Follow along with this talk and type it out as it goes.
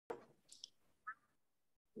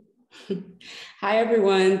Hi,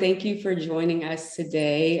 everyone. Thank you for joining us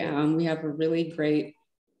today. We have a really great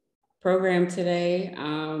program today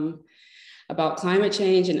about climate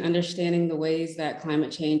change and understanding the ways that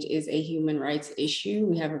climate change is a human rights issue.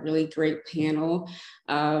 We have a really great panel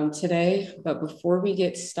today. But before we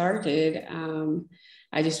get started,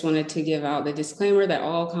 I just wanted to give out the disclaimer that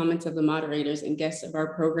all comments of the moderators and guests of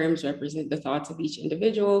our programs represent the thoughts of each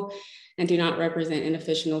individual and do not represent an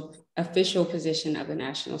official position of the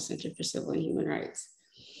National Center for Civil and Human Rights.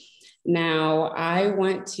 Now, I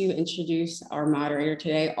want to introduce our moderator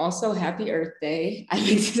today. Also, happy Earth Day. I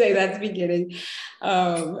need to say that at the beginning.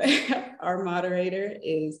 Our moderator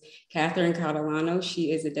is Catherine Catalano.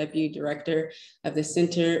 She is the Deputy Director of the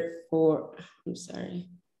Center for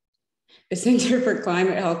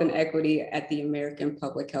Climate Health and Equity at the American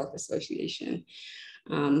Public Health Association.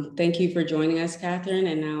 Thank you for joining us, Catherine.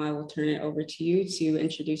 And now I will turn it over to you to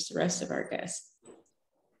introduce the rest of our guests.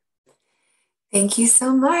 Thank you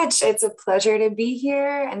so much. It's a pleasure to be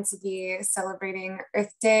here and to be celebrating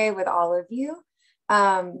Earth Day with all of you.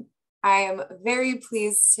 I am very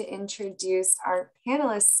pleased to introduce our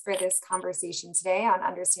panelists for this conversation today on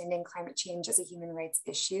understanding climate change as a human rights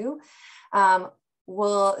issue.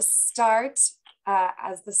 We'll start,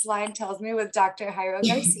 as the slide tells me, with Dr. Jairo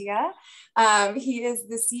Garcia. He is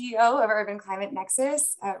the CEO of Urban Climate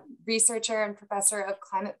Nexus, a researcher and professor of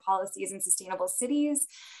climate policies and sustainable cities,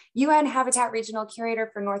 UN Habitat Regional Curator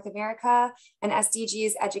for North America, and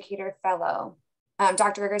SDGs Educator Fellow.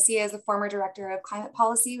 Dr. Garcia is a former director of climate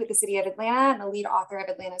policy with the city of Atlanta and a lead author of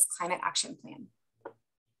Atlanta's Climate Action Plan.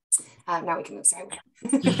 Now we can move, sorry,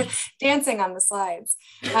 dancing on the slides.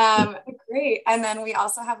 Great, and then we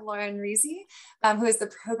also have Lauren Reesey, who is the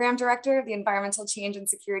program director of the Environmental Change and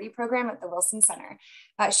Security Program at the Wilson Center.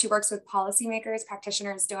 She works with policymakers,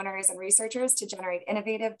 practitioners, donors, and researchers to generate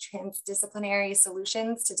innovative transdisciplinary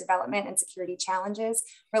solutions to development and security challenges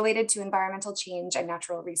related to environmental change and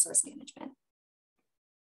natural resource management.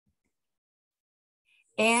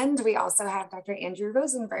 And we also have Dr. Andrew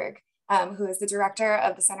Rosenberg, who is the director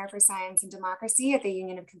of the Center for Science and Democracy at the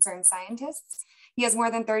Union of Concerned Scientists. He has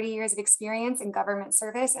more than 30 years of experience in government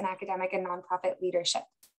service and academic and nonprofit leadership.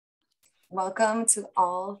 Welcome to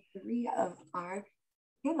all three of our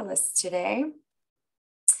panelists today.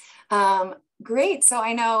 Great, so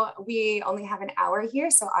I know we only have an hour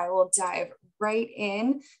here, so I will dive right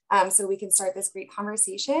in so we can start this great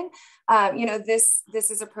conversation. This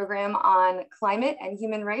is a program on climate and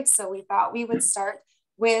human rights, so we thought we would start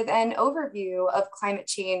with an overview of climate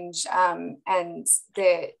change and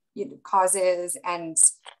the causes and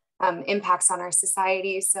impacts on our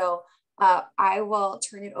society. So I will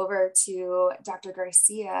turn it over to Dr.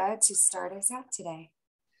 Garcia to start us out today.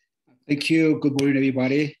 Thank you. Good morning,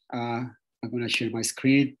 everybody. I'm going to share my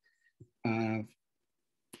screen. Thank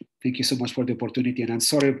you so much for the opportunity. And I'm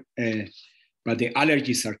sorry, but the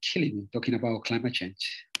allergies are killing me talking about climate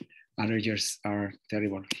change. Allergies are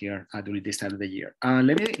terrible here during this time of the year.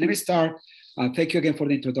 Let me start. Thank you again for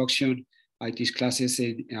the introduction. I teach classes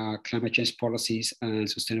in climate change policies and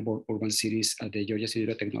sustainable urban cities at the Georgia Institute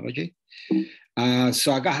of Technology.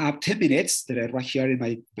 So I have 10 minutes that I write here in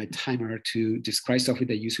my timer to describe something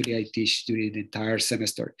that usually I teach during the entire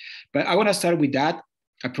semester. But I want to start with that.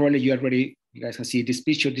 Probably you guys can see this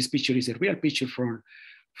picture. This picture is a real picture from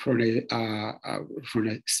a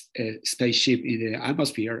spaceship in the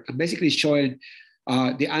atmosphere, and basically showing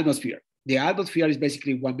the atmosphere. The atmosphere is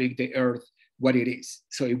basically what makes the Earth what it is.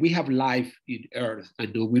 So if we have life in Earth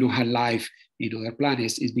and we don't have life in other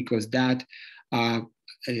planets, it's because that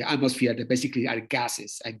atmosphere that basically are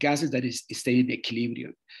gases that is staying in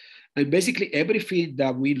equilibrium. And basically everything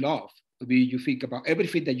that we love, I mean, you think about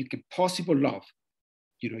everything that you can possibly love,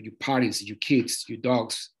 your parents, your kids, your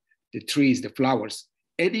dogs, the trees, the flowers,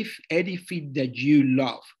 anything that you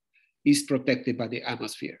love is protected by the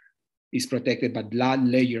atmosphere. It's protected by that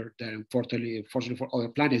layer that unfortunately for other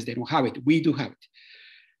planets, they don't have it. We do have it.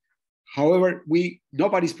 However,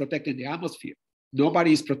 nobody's protecting the atmosphere.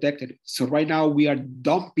 Nobody is protected. So right now we are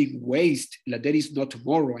dumping waste like there is no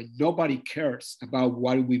tomorrow, and nobody cares about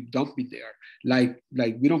what we're dumping there. Like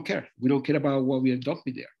we don't care. We don't care about what we are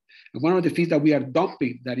dumping there. And one of the things that we are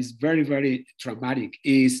dumping that is very, very traumatic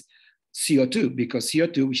is CO2, because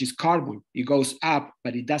CO2, which is carbon, it goes up,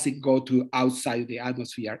 but it doesn't go to outside the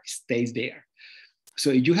atmosphere, it stays there. So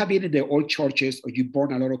if you have been in the old churches or you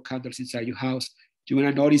burn a lot of candles inside your house, you're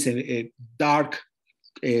gonna notice a dark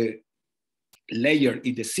layer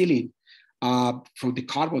in the ceiling from the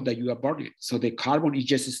carbon that you are burning. So the carbon, it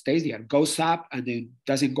just stays there, goes up and then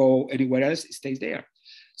doesn't go anywhere else, it stays there.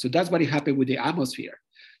 So that's what happened with the atmosphere.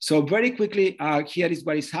 So very quickly, here is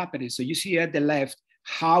what is happening. So you see at the left,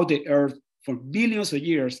 how the Earth for millions of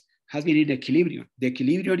years has been in equilibrium. The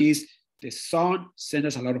equilibrium is the sun sends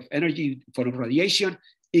us a lot of energy in form of radiation.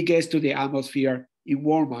 It gets to the atmosphere, it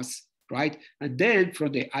warms us, right? And then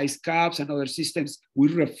from the ice caps and other systems, we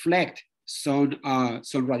reflect some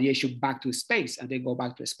radiation back to space and then go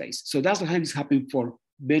back to space. So that's what has happened for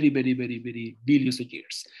many billions of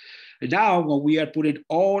years. And now when we are putting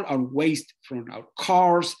all our waste from our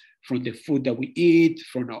cars, from the food that we eat,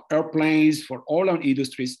 from our airplanes, for all our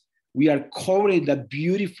industries, we are covering the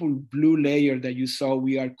beautiful blue layer that you saw.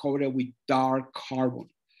 We are covered with dark carbon.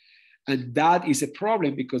 And that is a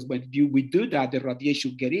problem because when we do that, the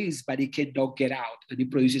radiation gets in, but it cannot get out. And it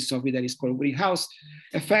produces something that is called greenhouse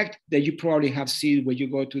effect that you probably have seen when you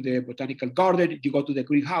go to the botanical garden, you go to the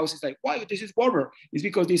greenhouse, it's like, why this is warmer? It's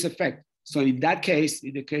because this effect. So in that case,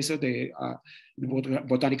 in the case of the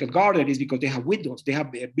botanical garden, is because they have windows, they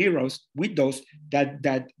have mirrors, windows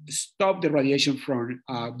that stop the radiation from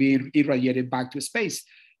being irradiated back to space.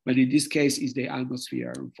 But in this case, it's the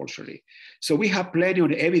atmosphere, unfortunately. So we have plenty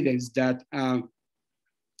of evidence that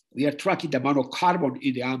we are tracking the amount of carbon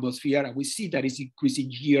in the atmosphere, and we see that it's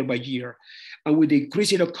increasing year by year. And with the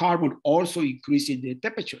increasing of carbon, also increasing the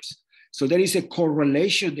temperatures. So there is a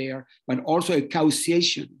correlation there, but also a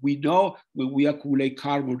causation. We know when we accumulate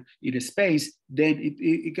carbon in a space, then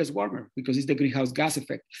it gets warmer because it's the greenhouse gas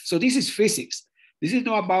effect. So this is physics. This is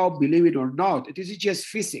not about believing or not. This is just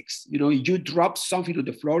physics. You know, you drop something on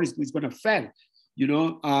the floor, it's going to fall. You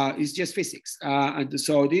know, it's just physics. And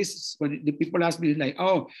so this, when the people ask me like,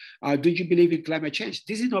 oh, do you believe in climate change?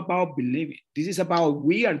 This is not about believing. This is about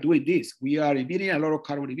we are doing this. We are emitting a lot of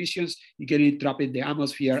carbon emissions, you get it trapped in the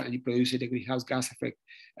atmosphere and it produces the greenhouse gas effect,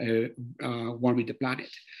 warming the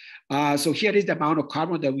planet. So here is the amount of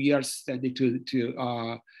carbon that we are sending to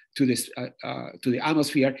the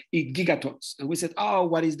atmosphere in gigatons. And we said, oh,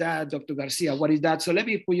 what is that, Dr. Garcia? What is that? So let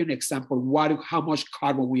me put you an example, how much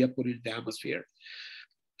carbon we are putting in the atmosphere.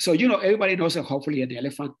 So, you know, everybody knows that hopefully an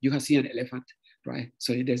elephant, you have seen an elephant, right?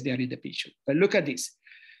 So it is there in the picture. But look at this.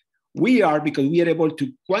 We are, because we are able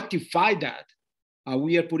to quantify that,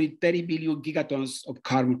 we are putting 30 million gigatons of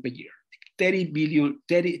carbon per year. 37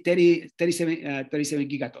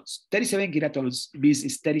 gigatons. 37 gigatons means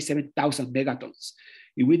it's 37,000 megatons.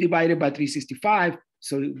 If we divide it by 365,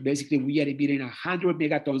 so basically we are emitting 100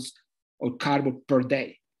 megatons of carbon per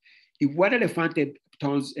day. If one elephant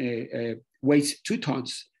weighs 2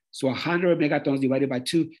 tons, so 100 megatons divided by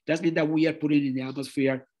 2, that means that we are putting in the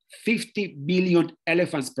atmosphere 50 billion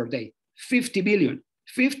elephants per day. 50 billion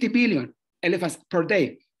elephants per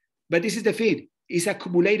day. But this is the thing, it's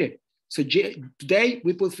accumulated. So today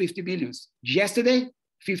we put 50 millions. Yesterday,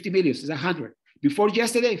 50 millions is 100. Before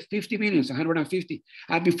yesterday, 50 millions, 150.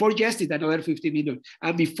 And before yesterday, another 50 million.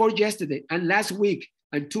 And before yesterday, and last week,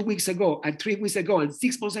 and 2 weeks ago, and 3 weeks ago, and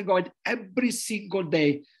 6 months ago, and every single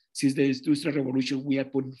day since the Industrial Revolution, we are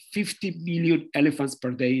putting 50 million elephants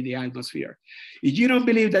per day in the atmosphere. If you don't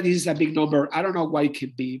believe that this is a big number, I don't know why it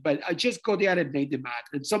can be, but I just go there and make the math.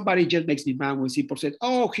 And somebody just makes me mad when people say,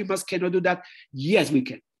 oh, humans cannot do that. Yes, we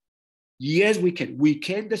can. Yes, we can. We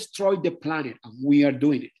can destroy the planet, and we are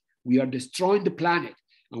doing it. We are destroying the planet,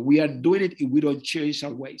 and we are doing it if we don't change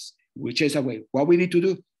our ways. We change our way. What we need to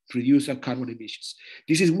do, reduce our carbon emissions.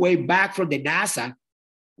 This is way back from the NASA,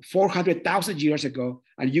 400,000 years ago.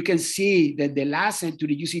 And you can see that the last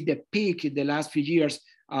century, you see the peak in the last few years,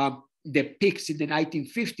 the peaks in the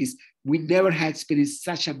 1950s. We never had experienced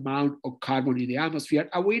such amount of carbon in the atmosphere,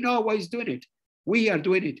 and we know why it's doing it. We are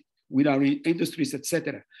doing it with our industries,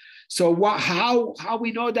 etc. So how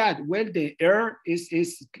we know that? Well, the air is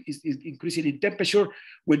increasing in temperature.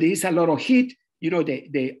 When there is a lot of heat, you know,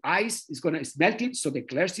 the ice is melting, so the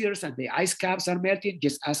glaciers and the ice caps are melting.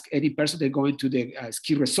 Just ask any person that going to the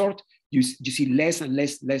ski resort. You see less and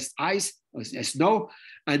less ice, snow,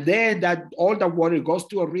 and then that all the water goes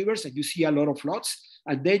to our rivers, and you see a lot of floods.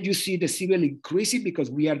 And then you see the sea level increasing because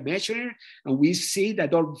we are measuring, and we see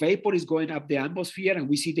that our vapor is going up the atmosphere, and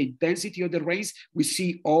we see the intensity of the rains. We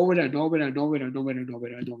see over and over and over and over and over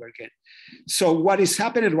and over again. So what is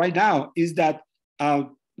happening right now is that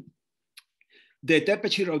the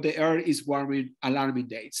temperature of the earth is warming alarming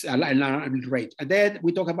rate. And then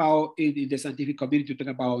we talk about, in the scientific community, we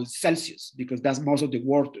talk about Celsius, because that's most of the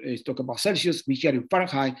world is talking about Celsius. We hear in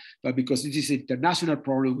Fahrenheit, but because this is an international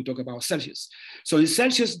problem, we talk about Celsius. So in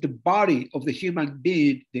Celsius, the body of the human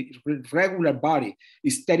being, the regular body,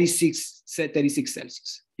 is 36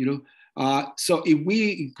 Celsius, you know? So if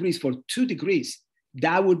we increase for 2 degrees,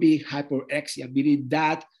 that would be hyperexia, meaning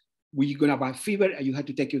that we're gonna have a fever and you have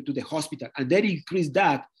to take you to the hospital, and then increase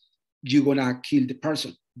that, you're gonna kill the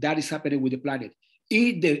person. That is happening with the planet.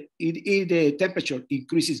 if the temperature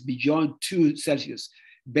increases beyond 2 Celsius,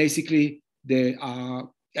 basically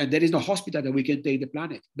and there is no hospital that we can take the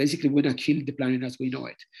planet. Basically, we're gonna kill the planet as we know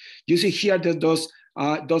it. You see here that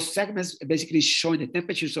those segments basically showing the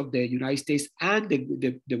temperatures of the United States and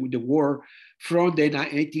the war from the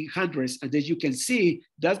 1800s. And as you can see,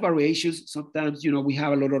 there's variations. Sometimes, we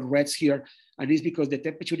have a lot of reds here, and it's because the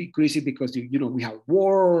temperature increases because, we have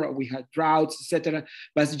war, we have droughts, etc.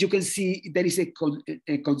 But as you can see, there is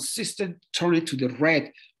a consistent turning to the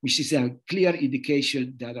red, which is a clear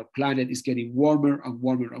indication that our planet is getting warmer and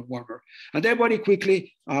warmer and warmer. And then very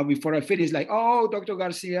quickly, before I finish, like, oh, Dr.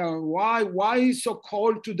 Garcia, why is so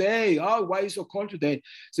cold today? Oh, why is so cold today?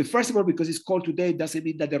 So first of all, because it's cold today doesn't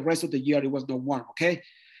mean that the rest of the year it was not warm, okay?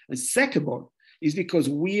 And second of all, is because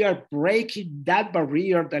we are breaking that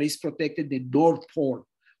barrier that is protecting the North Pole.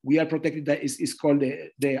 We are protecting that is called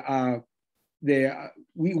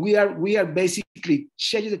we are basically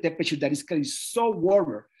changing the temperature that is getting so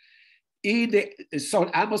warmer in the southern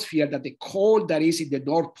atmosphere that the cold that is in the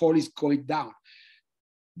North Pole is going down.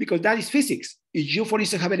 Because that is physics. If you, for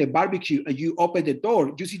instance, having a barbecue and you open the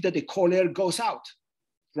door, you see that the cold air goes out,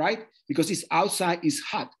 right? Because it's outside, it's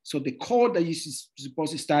hot. So the cold that is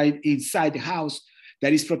supposed to stay inside the house,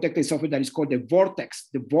 that is protected something that is called the vortex.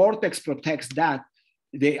 The vortex protects that,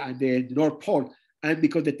 the North Pole. And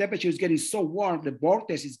because the temperature is getting so warm, the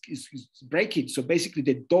vortex is breaking. So basically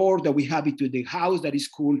the door that we have between the house that is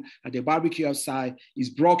cool and the barbecue outside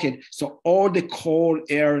is broken. So all the cold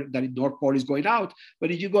air that in North Pole is going out.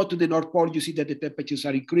 But if you go to the North Pole, you see that the temperatures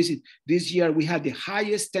are increasing. This year, we had the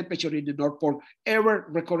highest temperature in the North Pole ever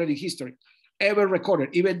recorded in history. Ever recorded,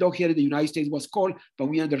 even though here in the United States was cold, but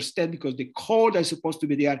we understand because the cold that's supposed to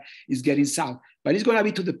be there is getting south. But it's going to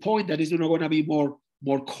be to the point that it's not going to be more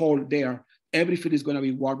cold there. Everything is going to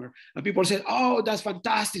be warmer. And people say, oh, that's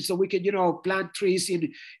fantastic. So we can, plant trees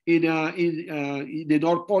in the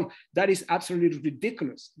North Pole. That is absolutely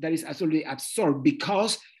ridiculous. That is absolutely absurd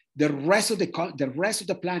because the rest of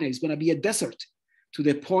the planet is going to be a desert, to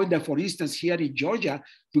the point that, for instance, here in Georgia,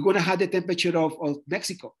 we're going to have the temperature of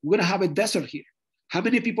Mexico. We're going to have a desert here. How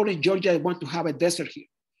many people in Georgia want to have a desert here?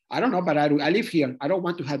 I don't know, but I live here. I don't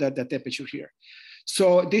want to have that temperature here.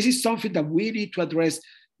 So this is something that we need to address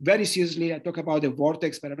very seriously. I talk about the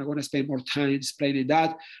vortex, but I'm not going to spend more time explaining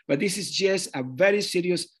that. But this is just a very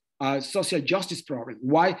serious social justice problem.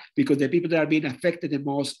 Why? Because the people that are being affected the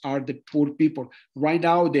most are the poor people. Right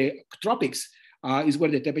now, the tropics is where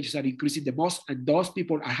the temperatures are increasing the most, and those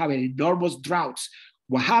people are having enormous droughts.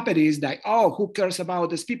 What happened is that, oh, who cares about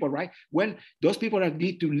these people, right? Well, those people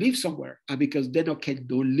need to live somewhere, and because they cannot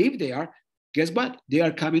live there, guess what? They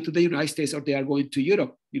are coming to the United States, or they are going to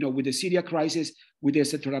Europe. With the Syria crisis, with the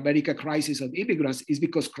Central America crisis of immigrants, is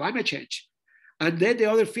because climate change. And then the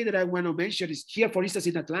other thing that I want to mention is here, for instance,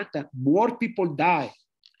 in Atlanta, more people die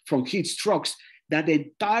from heat strokes than the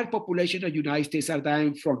entire population of the United States are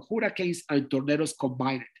dying from hurricanes and tornadoes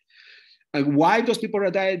combined. And why those people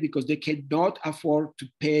are dying? Because they cannot afford to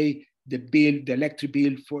pay the bill, the electric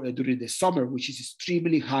bill during the summer, which is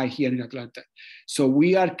extremely high here in Atlanta. So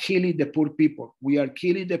we are killing the poor people. We are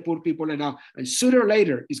killing the poor people now, and sooner or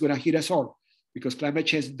later, it's going to hit us all, because climate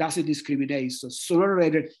change doesn't discriminate. So sooner or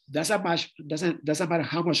later, doesn't matter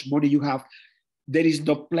how much money you have, there is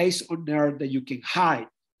no place on earth that you can hide.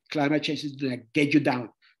 Climate change is going to get you down.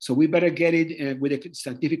 So we better get it with the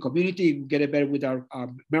scientific community, get it better with our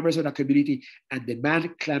members of the community, and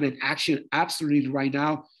demand climate action absolutely right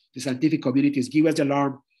now. The scientific communities give us the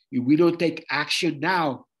alarm. If we don't take action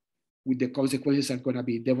now, the consequences are going to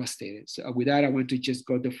be devastating. So with that, I want to just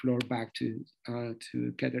go the floor back to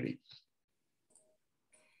Catherine.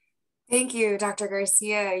 Thank you, Dr.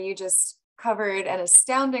 Garcia. You just covered an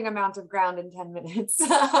astounding amount of ground in 10 minutes.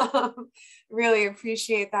 Really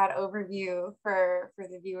appreciate that overview for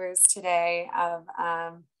the viewers today of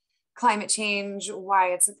climate change, why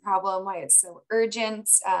it's a problem, why it's so urgent.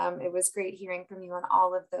 It was great hearing from you on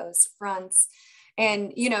all of those fronts.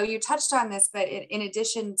 And, you touched on this, but in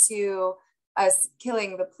addition to us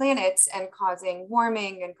killing the planet and causing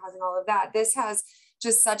warming and causing all of that, this has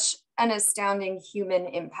just such an astounding human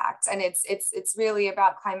impact. And it's really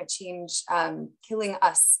about climate change killing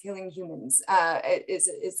us, killing humans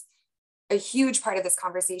is a huge part of this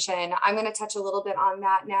conversation. I'm going to touch a little bit on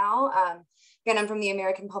that now. Again, I'm from the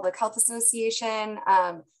American Public Health Association.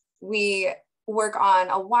 We work on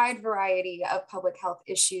a wide variety of public health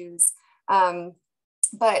issues,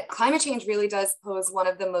 but climate change really does pose one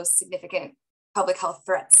of the most significant public health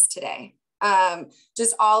threats today.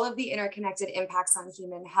 Just all of the interconnected impacts on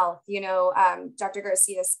human health. Dr.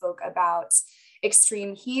 Garcia spoke about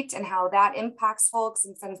extreme heat and how that impacts folks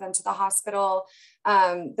and sends them to the hospital.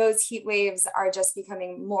 Those heat waves are just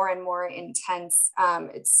becoming more and more intense.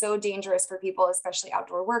 It's so dangerous for people, especially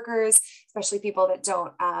outdoor workers, especially people that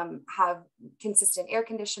don't have consistent air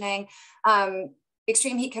conditioning.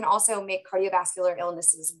 Extreme heat can also make cardiovascular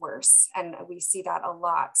illnesses worse, and we see that a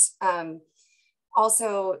lot.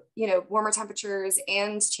 Also, warmer temperatures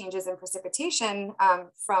and changes in precipitation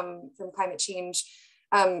from climate change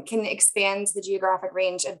can expand the geographic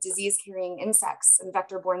range of disease-carrying insects and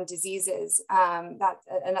vector-borne diseases,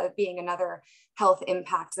 being another health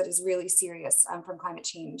impact that is really serious from climate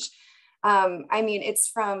change. It's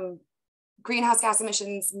from greenhouse gas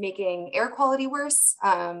emissions making air quality worse,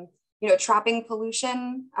 trapping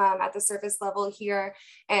pollution at the surface level here,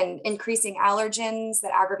 and increasing allergens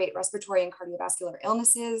that aggravate respiratory and cardiovascular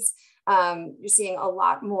illnesses. You're seeing a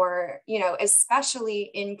lot more,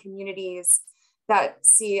 especially in communities that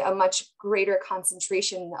see a much greater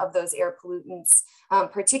concentration of those air pollutants,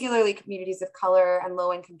 particularly communities of color and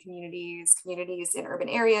low-income communities in urban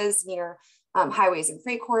areas near highways and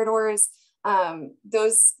freight corridors.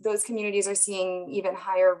 Those communities are seeing even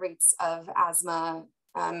higher rates of asthma,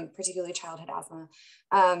 particularly childhood asthma.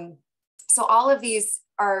 So all of these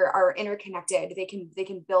are interconnected. They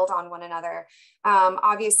can build on one another.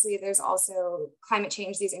 Obviously, there's also climate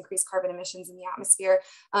change. These increased carbon emissions in the atmosphere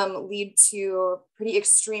lead to pretty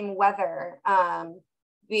extreme weather,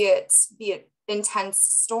 be it intense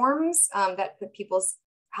storms that put people's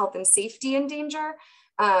health and safety in danger,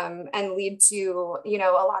 and lead to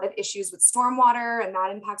a lot of issues with stormwater, and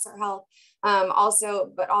that impacts our health.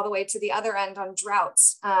 Also, but all the way to the other end on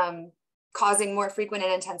droughts, causing more frequent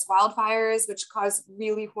and intense wildfires, which cause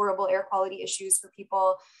really horrible air quality issues for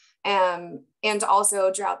people, and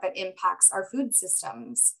also drought that impacts our food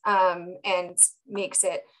systems and makes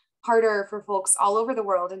it harder for folks all over the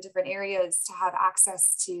world in different areas to have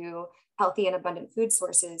access to healthy and abundant food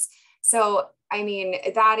sources. So,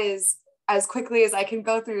 that is, as quickly as I can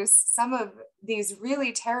go through some of these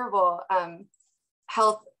really terrible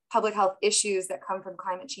public health issues that come from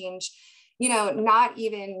climate change, not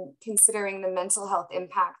even considering the mental health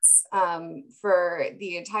impacts for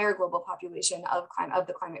the entire global population of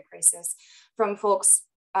the climate crisis, from folks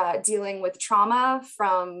dealing with trauma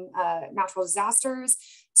from natural disasters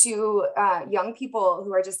to young people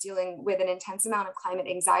who are just dealing with an intense amount of climate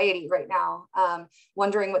anxiety right now,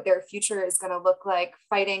 wondering what their future is going to look like,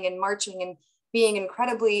 fighting and marching and being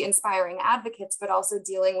incredibly inspiring advocates, but also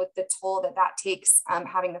dealing with the toll that takes,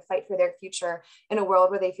 having to fight for their future in a world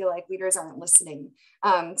where they feel like leaders aren't listening.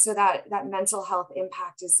 So that mental health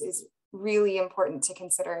impact is really important to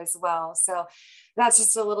consider as well. So that's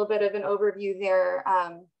just a little bit of an overview there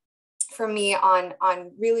for me on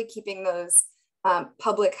really keeping those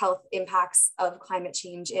public health impacts of climate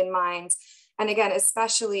change in mind. And again,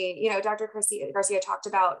 especially, Dr. Garcia talked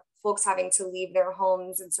about folks having to leave their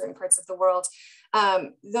homes in certain parts of the world.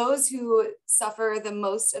 Those who suffer the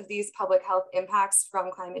most of these public health impacts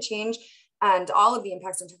from climate change and all of the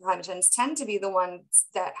impacts of climate change tend to be the ones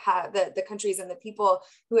that have the countries and the people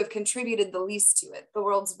who have contributed the least to it. The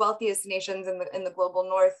world's wealthiest nations in the global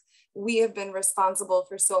north, we have been responsible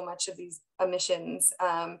for so much of these emissions.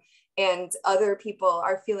 And other people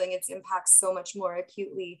are feeling its impacts so much more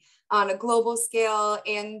acutely on a global scale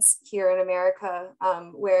and here in America,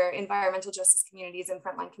 where environmental justice communities and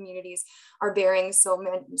frontline communities are bearing so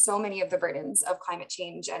many of the burdens of climate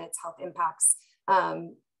change and its health impacts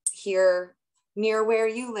here near where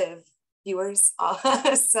you live, viewers.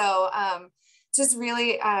 So just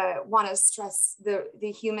really want to stress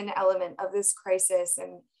the human element of this crisis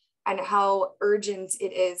and how urgent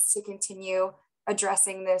it is to continue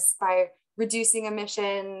addressing this by reducing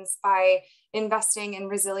emissions, by investing in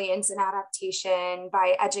resilience and adaptation,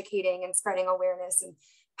 by educating and spreading awareness and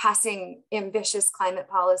passing ambitious climate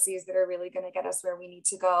policies that are really going to get us where we need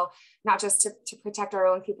to go, not just to protect our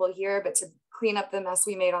own people here, but to clean up the mess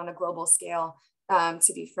we made on a global scale,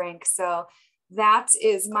 to be frank. So that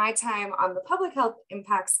is my time on the public health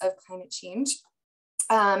impacts of climate change.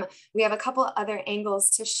 We have a couple other angles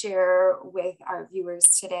to share with our viewers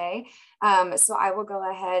today. So I will go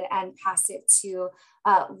ahead and pass it to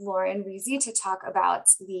Lauren Reezy to talk about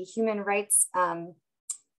the human rights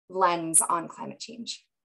lens on climate change.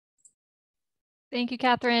 Thank you,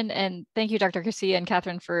 Catherine, and thank you, Dr. Garcia and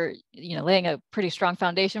Catherine, for laying a pretty strong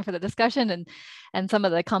foundation for the discussion and some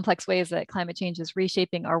of the complex ways that climate change is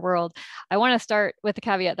reshaping our world. I want to start with the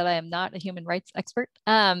caveat that I am not a human rights expert,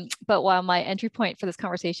 but while my entry point for this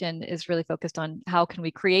conversation is really focused on how can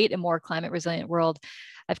we create a more climate resilient world,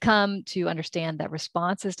 I've come to understand that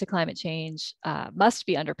responses to climate change must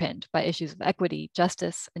be underpinned by issues of equity,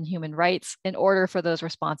 justice, and human rights in order for those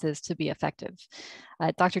responses to be effective.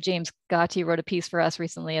 Dr. James Gatti wrote a piece for us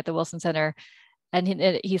recently at the Wilson Center, and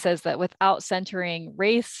he says that without centering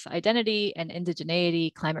race, identity, and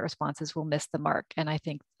indigeneity, climate responses will miss the mark. And I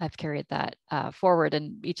think I've carried that forward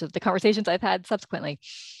in each of the conversations I've had subsequently.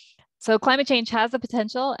 So climate change has the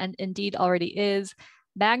potential, and indeed already is,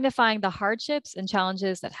 magnifying the hardships and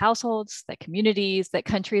challenges that households, that communities, that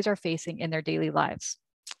countries are facing in their daily lives.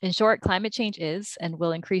 In short, climate change is and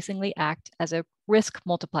will increasingly act as a risk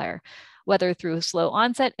multiplier, whether through slow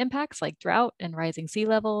onset impacts like drought and rising sea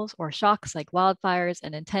levels, or shocks like wildfires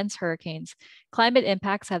and intense hurricanes. Climate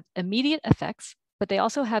impacts have immediate effects, but they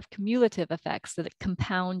also have cumulative effects that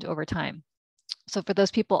compound over time. So for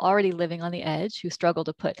those people already living on the edge who struggle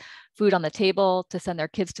to put food on the table, to send their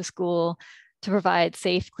kids to school, to provide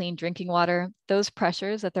safe, clean drinking water, those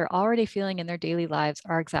pressures that they're already feeling in their daily lives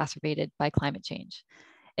are exacerbated by climate change.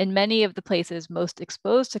 In many of the places most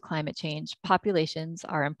exposed to climate change, populations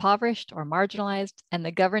are impoverished or marginalized, and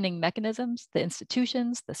the governing mechanisms, the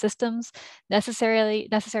institutions, the systems necessary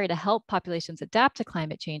to help populations adapt to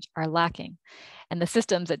climate change are lacking. And the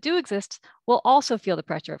systems that do exist will also feel the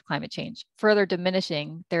pressure of climate change, further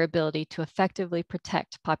diminishing their ability to effectively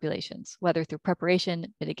protect populations, whether through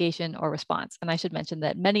preparation, mitigation, or response. And I should mention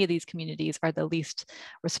that many of these communities are the least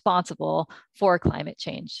responsible for climate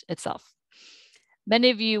change itself.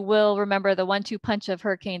 Many of you will remember the 1-2 punch of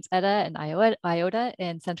Hurricanes Eta and Iota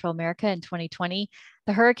in Central America in 2020.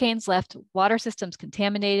 The hurricanes left water systems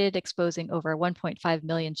contaminated, exposing over 1.5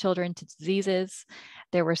 million children to diseases.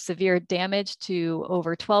 There was severe damage to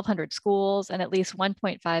over 1,200 schools, and at least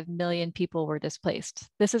 1.5 million people were displaced.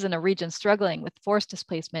 This is in a region struggling with forced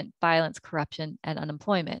displacement, violence, corruption, and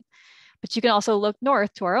unemployment. But you can also look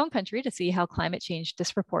north to our own country to see how climate change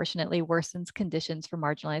disproportionately worsens conditions for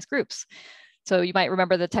marginalized groups. So you might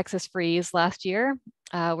remember the Texas freeze last year,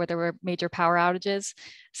 where there were major power outages.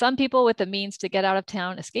 Some people with the means to get out of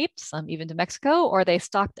town escaped, some even to Mexico, or they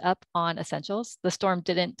stocked up on essentials. The storm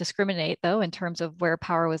didn't discriminate, though, in terms of where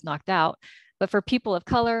power was knocked out. But for people of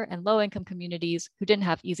color and low-income communities who didn't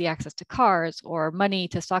have easy access to cars or money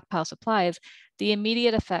to stockpile supplies, the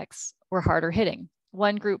immediate effects were harder hitting.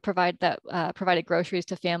 One group provided groceries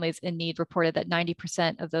to families in need reported that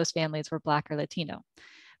 90% of those families were Black or Latino.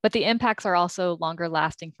 But the impacts are also longer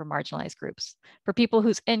lasting for marginalized groups. For people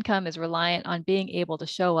whose income is reliant on being able to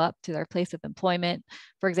show up to their place of employment,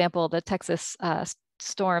 for example, the Texas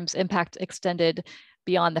storm's impact extended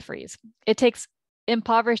beyond the freeze. It takes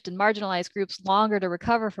impoverished and marginalized groups longer to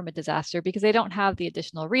recover from a disaster because they don't have the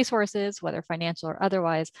additional resources, whether financial or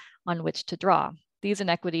otherwise, on which to draw. These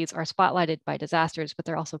inequities are spotlighted by disasters, but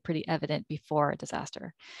they're also pretty evident before a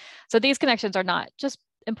disaster. So these connections are not just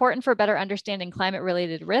important for better understanding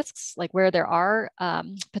climate-related risks, like where there are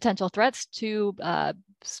potential threats to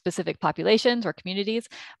specific populations or communities,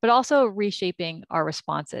 but also reshaping our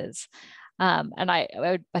responses. And I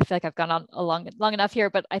feel like I've gone on long enough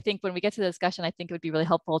here, but I think when we get to the discussion, I think it would be really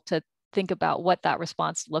helpful to think about what that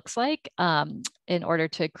response looks like in order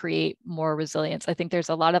to create more resilience. I think there's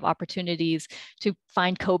a lot of opportunities to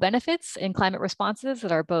find co-benefits in climate responses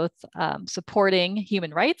that are both supporting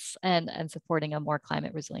human rights and supporting a more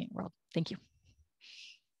climate resilient world. Thank you.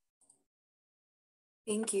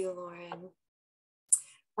 Thank you, Lauren.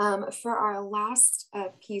 For our last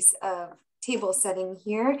piece of table setting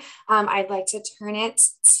here, I'd like to turn it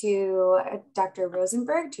to Dr.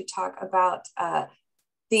 Rosenberg to talk about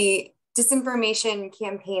the disinformation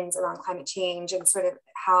campaigns around climate change and sort of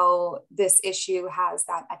how this issue has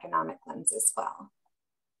that economic lens as well.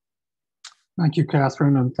 Thank you,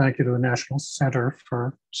 Catherine, and thank you to the National Center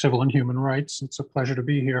for Civil and Human Rights. It's a pleasure to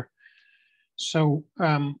be here. So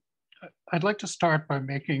I'd like to start by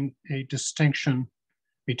making a distinction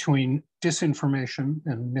between disinformation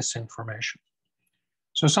and misinformation.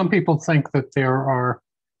 So some people think that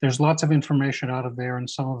there's lots of information out of there and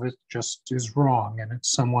some of it just is wrong and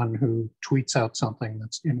it's someone who tweets out something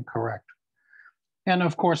that's incorrect. And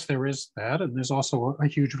of course there is that, and there's also a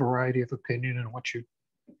huge variety of opinion in what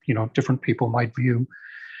different people might view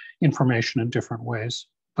information in different ways.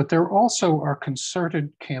 But there also are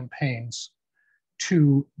concerted campaigns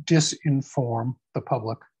to disinform the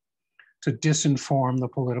public, to disinform the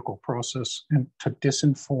political process, and to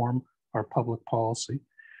disinform our public policy.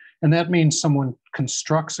 And that means someone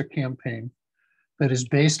constructs a campaign that is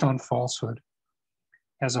based on falsehood,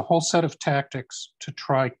 has a whole set of tactics to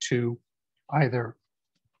try to either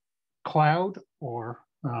cloud or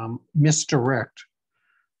misdirect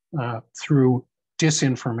through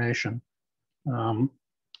disinformation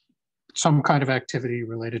some kind of activity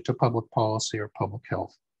related to public policy or public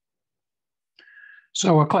health.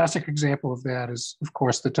 So a classic example of that is, of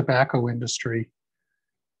course, the tobacco industry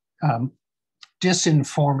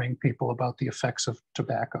disinforming people about the effects of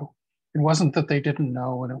tobacco. It wasn't that they didn't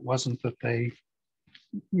know, and it wasn't that they,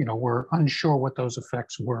 were unsure what those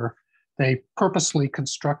effects were. They purposely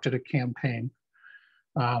constructed a campaign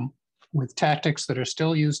with tactics that are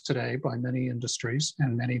still used today by many industries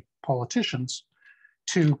and many politicians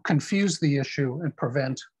to confuse the issue and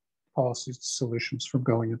prevent policy solutions from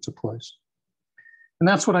going into place. And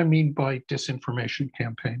that's what I mean by disinformation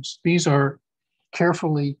campaigns. These are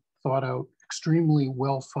carefully thought out, extremely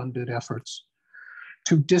well-funded efforts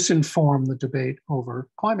to disinform the debate over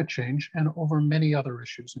climate change and over many other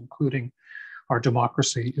issues, including our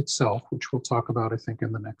democracy itself, which we'll talk about, I think,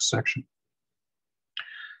 in the next section.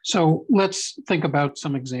 So let's think about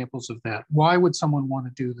some examples of that. Why would someone want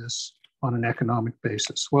to do this on an economic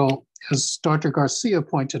basis? Well, as Dr. Garcia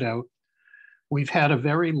pointed out, we've had a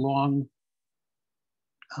very long,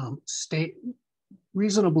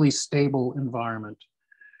 reasonably stable environment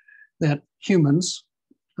that humans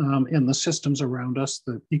and the systems around us,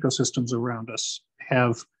 the ecosystems around us,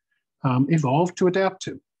 have evolved to adapt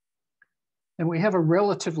to. And we have a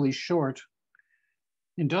relatively short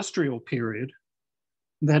industrial period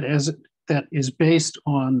that is based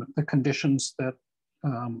on the conditions that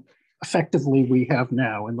effectively we have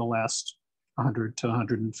now in the last 100 to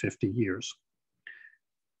 150 years.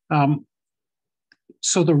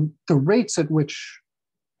 So the rates at which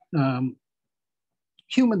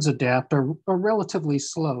humans adapt are relatively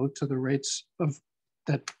slow to the rates of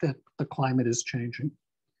that the climate is changing.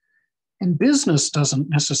 And business doesn't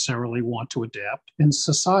necessarily want to adapt, and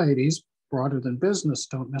societies broader than business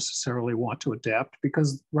don't necessarily want to adapt,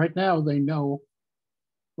 because right now they know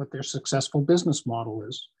what their successful business model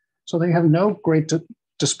is. So they have no great,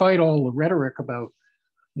 despite all the rhetoric about,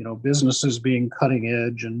 businesses being cutting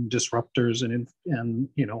edge and disruptors and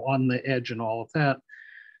on the edge and all of that,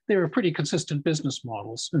 there are pretty consistent business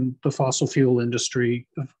models. And the fossil fuel industry,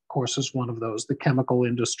 of course, is one of those. The chemical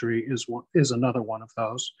industry is another one of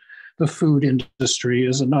those. The food industry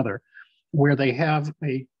is another, where they have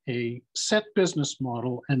a set business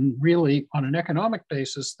model, and really on an economic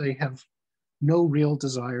basis, they have no real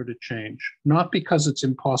desire to change, not because it's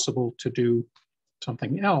impossible to do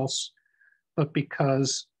something else, but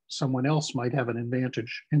because someone else might have an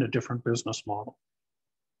advantage in a different business model.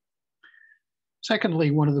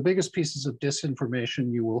 Secondly, one of the biggest pieces of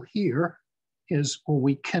disinformation you will hear is, well,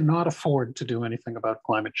 we cannot afford to do anything about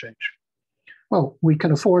climate change. Well, we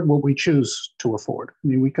can afford what we choose to afford. I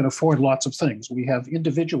mean, we can afford lots of things. We have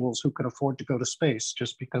individuals who can afford to go to space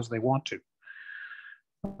just because they want to.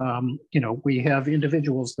 We have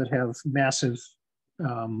individuals that have massive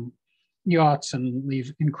yachts and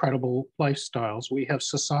leave incredible lifestyles. We have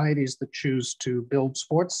societies that choose to build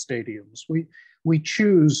sports stadiums. We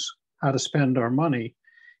choose how to spend our money.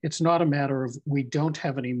 It's not a matter of we don't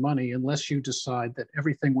have any money unless you decide that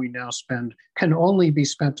everything we now spend can only be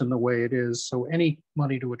spent in the way it is. So any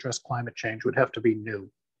money to address climate change would have to be new.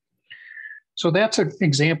 So that's an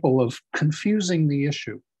example of confusing the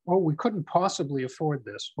issue. Oh, we couldn't possibly afford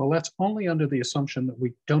this. Well, that's only under the assumption that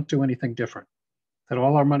we don't do anything different, that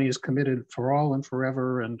all our money is committed for all and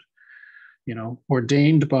forever and,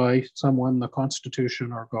 ordained by someone, the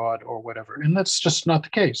Constitution or God or whatever. And that's just not the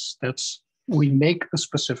case. We make a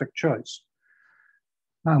specific choice.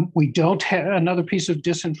 We don't have, another piece of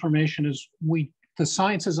disinformation is the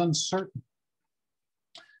science is uncertain.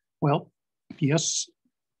 Well, yes,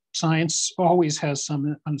 science always has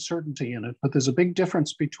some uncertainty in it, but there's a big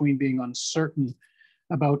difference between being uncertain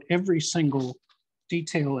about every single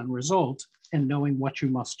detail and result and knowing what you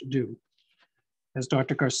must do. As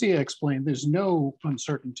Dr. Garcia explained, there's no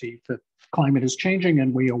uncertainty that climate is changing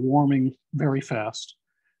and we are warming very fast.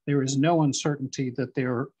 There is no uncertainty that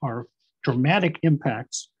there are dramatic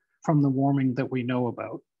impacts from the warming that we know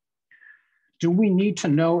about. Do we need to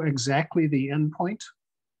know exactly the endpoint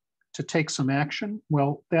to take some action?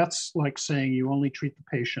 Well, that's like saying you only treat the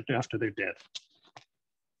patient after they're dead,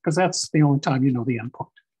 because that's the only time you know the endpoint.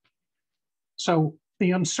 So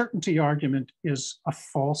the uncertainty argument is a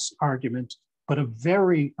false argument, but a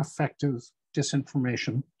very effective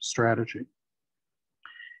disinformation strategy.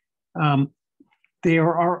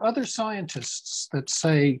 There are other scientists that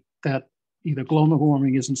say that either global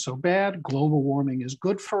warming isn't so bad, global warming is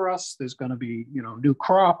good for us, there's going to be, new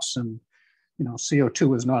crops, and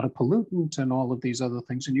CO2 is not a pollutant, and all of these other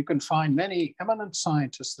things. And you can find many eminent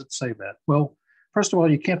scientists that say that. Well, first of all,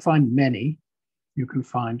 you can't find many. You can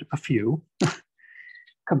find a few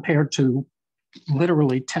compared to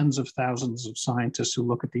literally tens of thousands of scientists who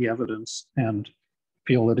look at the evidence and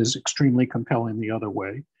feel it is extremely compelling the other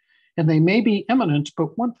way. And they may be eminent,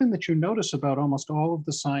 but one thing that you notice about almost all of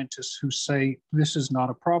the scientists who say this is not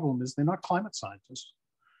a problem is they're not climate scientists.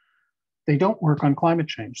 They don't work on climate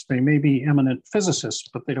change. They may be eminent physicists,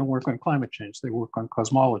 but they don't work on climate change. They work on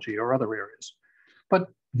cosmology or other areas. But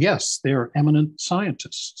yes, they're eminent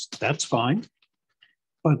scientists. That's fine.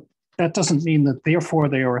 But that doesn't mean that therefore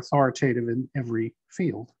they are authoritative in every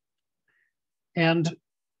field. And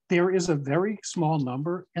there is a very small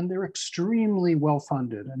number, and they're extremely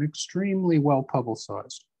well-funded and extremely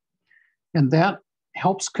well-publicized. And that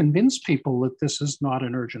helps convince people that this is not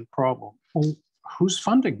an urgent problem. Well, who's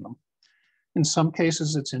funding them? In some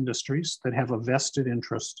cases, it's industries that have a vested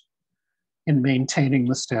interest in maintaining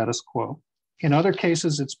the status quo. In other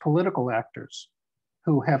cases, it's political actors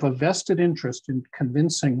who have a vested interest in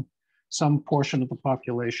convincing some portion of the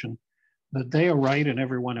population that they are right and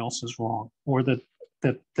everyone else is wrong, or that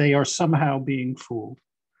they are somehow being fooled.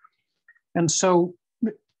 And so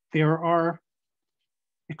there are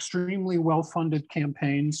extremely well-funded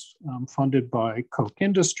campaigns funded by Koch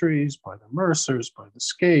Industries, by the Mercers, by the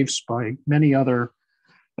Scaife, by many other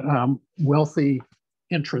wealthy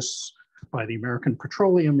interests, by the American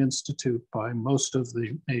Petroleum Institute, by most of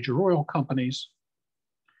the major oil companies,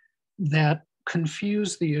 that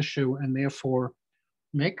confuse the issue and therefore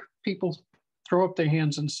make people throw up their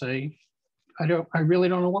hands and say, I really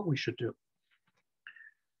don't know what we should do.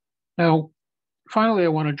 Now, finally, I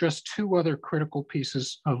want to address two other critical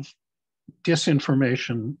pieces of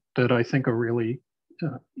disinformation that I think are really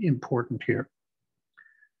important here.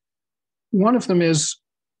 One of them is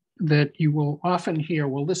that you will often hear,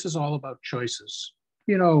 well, this is all about choices.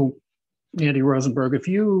 Andy Rosenberg, if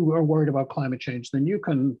you are worried about climate change, then you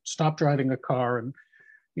can stop driving a car and,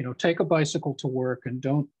 take a bicycle to work and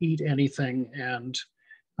don't eat anything. And,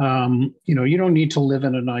 you don't need to live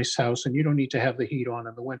in a nice house and you don't need to have the heat on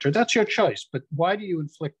in the winter. That's your choice. But why do you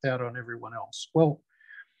inflict that on everyone else? Well,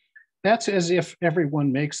 that's as if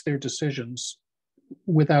everyone makes their decisions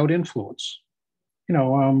without influence.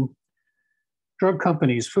 Drug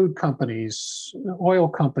companies, food companies, oil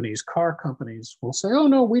companies, car companies will say, oh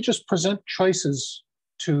no, we just present choices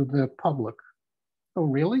to the public. Oh,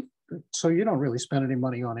 really? So you don't really spend any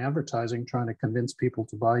money on advertising trying to convince people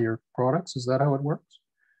to buy your products? Is that how it works?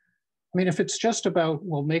 I mean, if it's just about,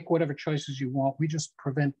 well, make whatever choices you want, we just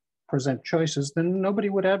present choices, then nobody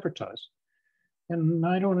would advertise. And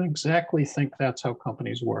I don't exactly think that's how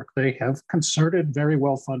companies work. They have concerted, very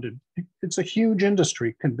well-funded. It's a huge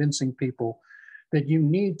industry convincing people that you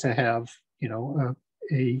need to have, an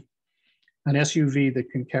SUV that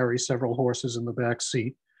can carry several horses in the back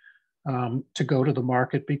seat to go to the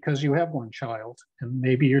market because you have one child. And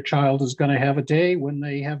maybe your child is going to have a day when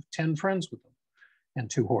they have 10 friends with them and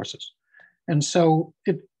 2 horses. And so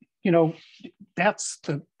that's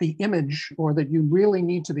the image, or that you really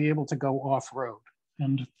need to be able to go off-road.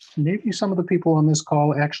 And maybe some of the people on this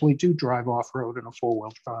call actually do drive off-road in a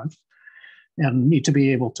 4-wheel drive and need to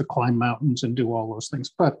be able to climb mountains and do all those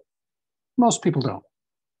things. But most people don't.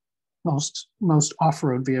 Most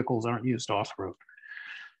off-road vehicles aren't used off-road.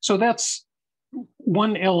 So that's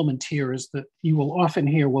one element here, is that you will often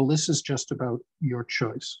hear, well, this is just about your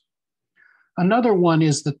choice. Another one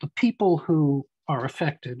is that the people who are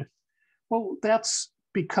affected, well, that's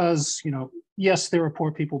because, yes, there are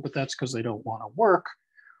poor people, but that's because they don't want to work,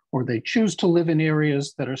 or they choose to live in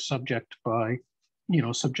areas that are subjected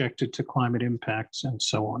to climate impacts and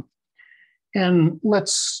so on. And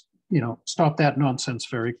let's, stop that nonsense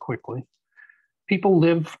very quickly. People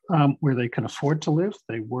live where they can afford to live.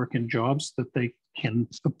 They work in jobs that they can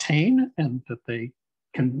obtain and that they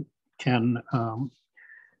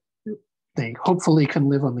they hopefully can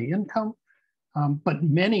live on the income. But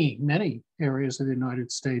many, many areas of the United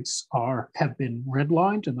States have been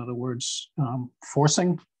redlined. In other words,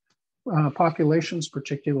 forcing populations,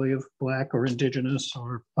 particularly of Black or Indigenous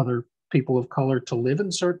or other people of color, to live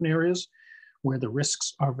in certain areas where the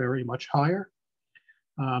risks are very much higher.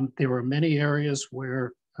 There are many areas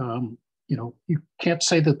where you can't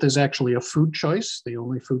say that there's actually a food choice. The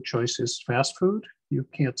only food choice is fast food. You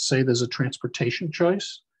can't say there's a transportation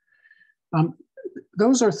choice.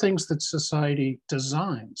 Those are things that society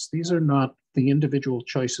designs. These are not the individual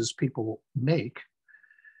choices people make.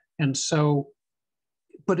 And so,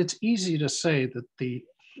 but it's easy to say that the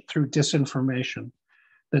through disinformation,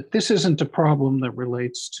 that this isn't a problem that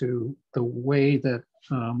relates to the way that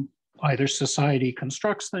either society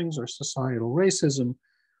constructs things or societal racism,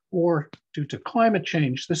 or due to climate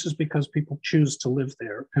change. This is because people choose to live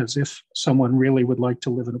there, as if someone really would like to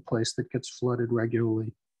live in a place that gets flooded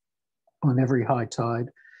regularly on every high tide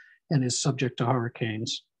and is subject to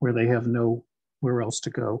hurricanes where they have nowhere else to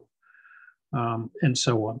go, and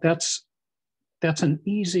so on. That's an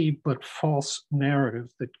easy but false narrative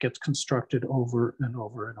that gets constructed over and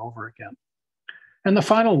over and over again. And the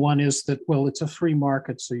final one is that, well, it's a free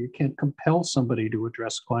market, so you can't compel somebody to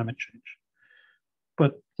address climate change.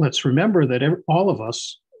 But let's remember that all of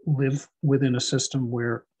us live within a system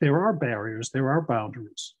where there are barriers, there are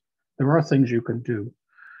boundaries, there are things you can do,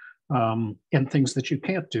 and things that you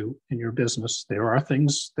can't do in your business. There are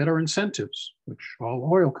things that are incentives, which all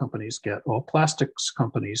oil companies get, all plastics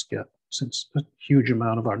companies get, since a huge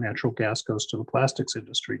amount of our natural gas goes to the plastics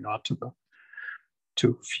industry, not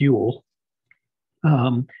to fuel,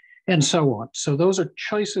 and so on. So those are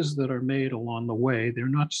choices that are made along the way. They're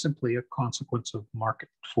not simply a consequence of market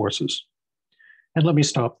forces. And let me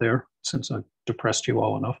stop there, since I've depressed you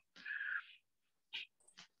all enough.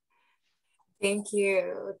 Thank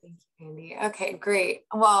you. Thank you, Andy. Okay, great.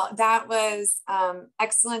 Well, that was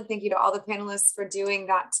excellent. Thank you to all the panelists for doing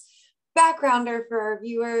that backgrounder for our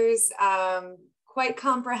viewers. Quite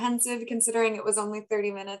comprehensive considering it was only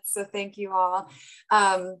 30 minutes. So thank you all.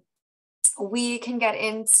 We can get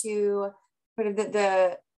into sort of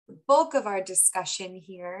the bulk of our discussion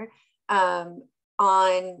here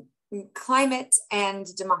on climate and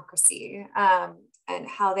democracy, and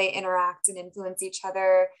how they interact and influence each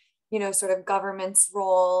other, you know, sort of government's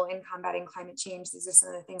role in combating climate change. These are some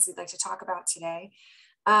of the things we'd like to talk about today.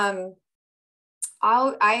 I'd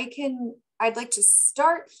like to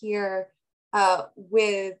start here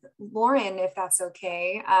with Lauren, if that's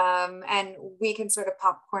okay, and we can sort of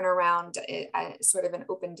popcorn around sort of an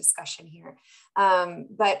open discussion here,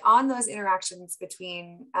 but on those interactions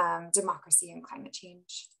between democracy and climate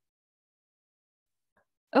change.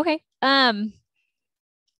 Okay.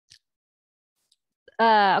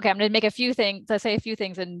 Okay, I'm going to make a few things. Let's say a few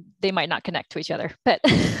things, and they might not connect to each other, but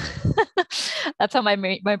that's how my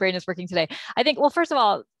brain is working today. I think. Well, first of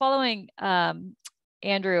all, following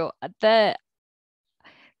Andrew, the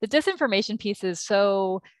disinformation piece is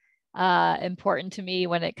so important to me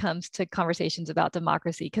when it comes to conversations about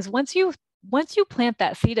democracy, because once you plant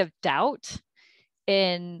that seed of doubt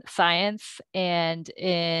in science and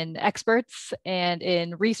in experts and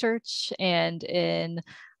in research and in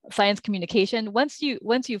science communication, once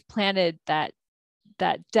you've planted that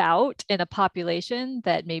doubt in a population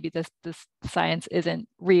that maybe this science isn't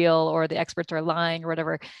real or the experts are lying or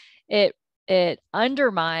whatever, it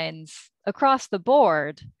undermines across the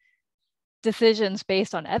board decisions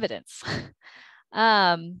based on evidence,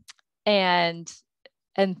 and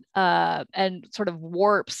sort of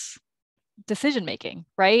warps decision making,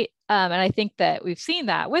 right? And I think that we've seen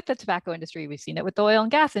that with the tobacco industry, we've seen it with the oil and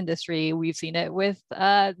gas industry, we've seen it with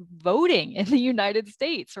voting in the United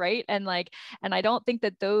States, right? And I don't think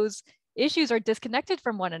that those issues are disconnected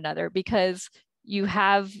from one another, because you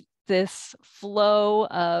have this flow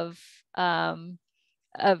of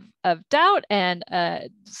doubt and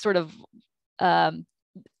sort of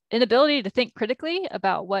inability to think critically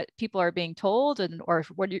about what people are being told or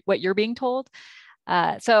what you're being told.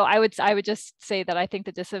 So I would just say that I think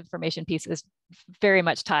the disinformation piece is very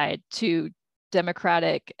much tied to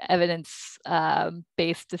democratic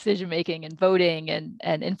evidence-based decision-making and voting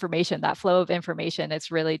and information. That flow of information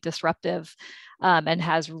is really disruptive and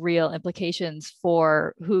has real implications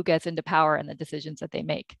for who gets into power and the decisions that they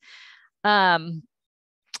make. The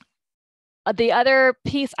other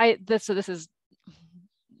piece, so this is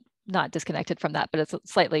not disconnected from that, but it's a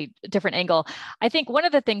slightly different angle. I think one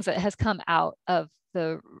of the things that has come out of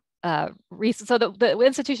the recent, so the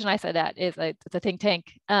institution I said at is it's a think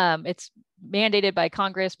tank. It's mandated by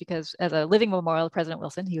Congress because as a living memorial of President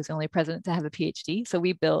Wilson, he was the only president to have a PhD. So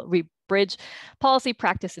we bridge policy,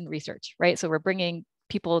 practice, and research, right? So we're bringing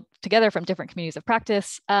people together from different communities of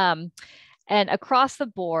practice. And across the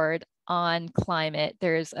board on climate,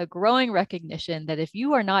 there's a growing recognition that if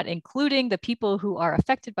you are not including the people who are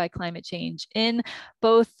affected by climate change in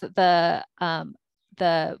both the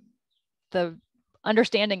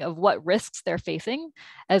understanding of what risks they're facing,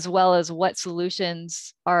 as well as what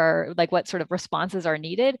solutions are, like what sort of responses are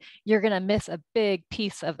needed, you're going to miss a big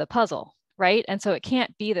piece of the puzzle, right? And so it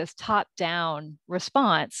can't be this top-down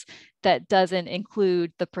response that doesn't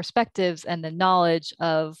include the perspectives and the knowledge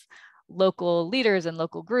of local leaders and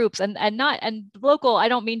local groups, and local, I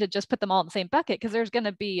don't mean to just put them all in the same bucket, because there's going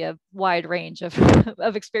to be a wide range of,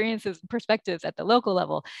 of experiences and perspectives at the local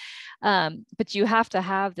level. But you have to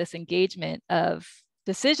have this engagement of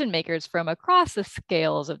decision makers from across the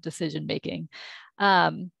scales of decision making.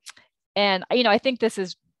 And, I think this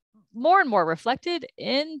is more and more reflected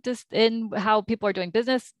in how people are doing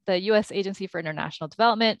business. The U.S. Agency for International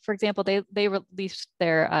Development, for example, they released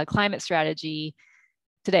their climate strategy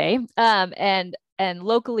today, and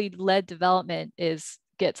locally led development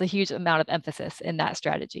gets a huge amount of emphasis in that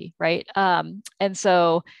strategy, right? And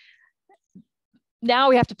so now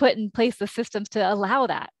we have to put in place the systems to allow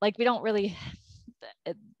that. Like, we don't really,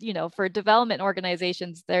 for development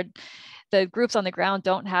organizations, the groups on the ground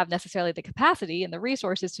don't have necessarily the capacity and the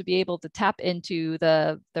resources to be able to tap into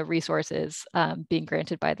the resources being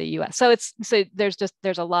granted by the U.S. So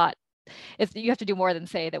there's a lot. You have to do more than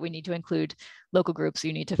say that we need to include local groups.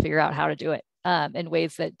 You need to figure out how to do it in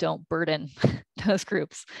ways that don't burden those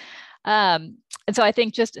groups. And so I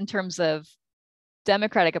think, just in terms of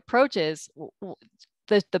democratic approaches,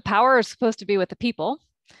 the power is supposed to be with the people.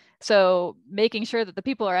 So making sure that the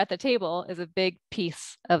people are at the table is a big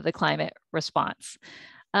piece of the climate response.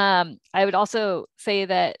 I would also say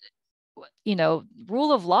that,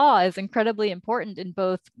 rule of law is incredibly important in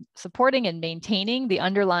both supporting and maintaining the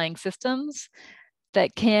underlying systems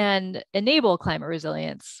that can enable climate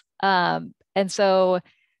resilience. And so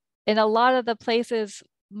in a lot of the places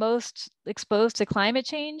most exposed to climate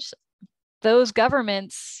change, those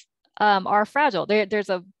governments are fragile. There's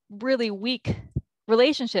a really weak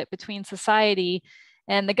relationship between society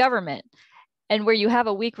and the government. And where you have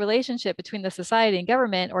a weak relationship between the society and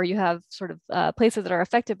government, or you have sort of places that are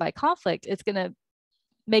affected by conflict, it's going to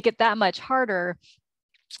make it that much harder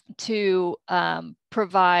to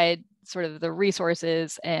provide sort of the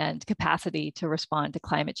resources and capacity to respond to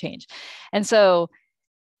climate change. And so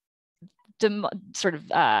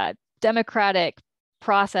democratic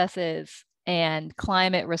processes and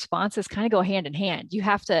climate responses kind of go hand in hand. You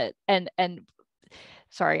have to, and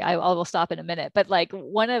sorry, I will stop in a minute, but like,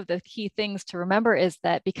 one of the key things to remember is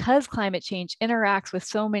that because climate change interacts with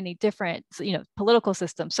so many different, political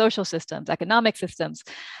systems, social systems, economic systems,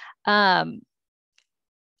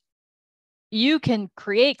 you can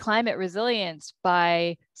create climate resilience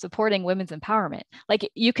by supporting women's empowerment.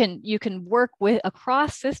 Like, you can work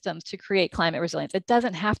across systems to create climate resilience. It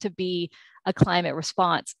doesn't have to be a climate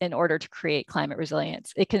response in order to create climate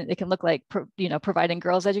resilience. It can look like, providing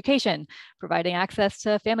girls education, providing access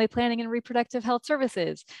to family planning and reproductive health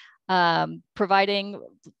services, providing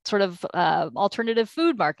sort of alternative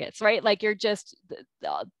food markets, right? Like, you're just,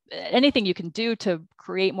 anything you can do to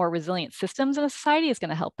create more resilient systems in a society is going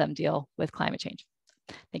to help them deal with climate change.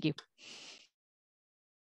 Thank you.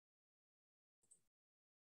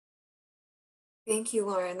 Thank you,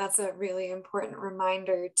 Lauren. That's a really important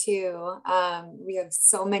reminder too. We have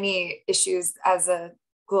so many issues as a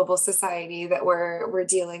global society that we're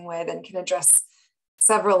dealing with, and can address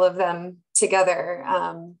several of them together.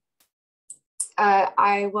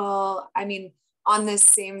 On this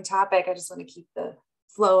same topic, I just want to keep the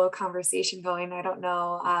flow of conversation going. I don't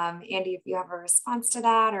know, Andy, if you have a response to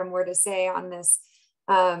that or more to say on this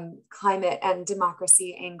climate and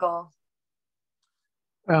democracy angle.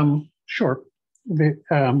 Sure.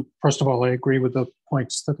 First of all, I agree with the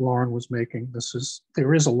points that Lauren was making.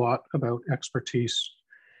 There is a lot about expertise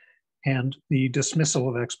and the dismissal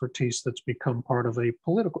of expertise that's become part of a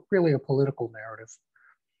political narrative.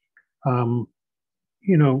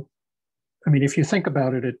 If you think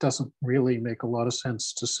about it, it doesn't really make a lot of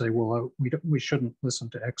sense to say, well, we shouldn't listen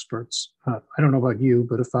to experts. I don't know about you,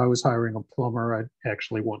 but if I was hiring a plumber, I'd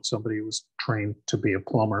actually want somebody who was trained to be a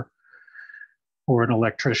plumber, or an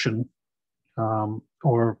electrician,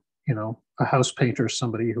 or a house painter,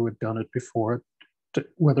 somebody who had done it before,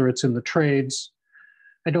 whether it's in the trades.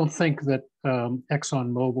 I don't think that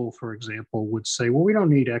ExxonMobil, for example, would say, well, we don't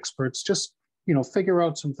need experts, just figure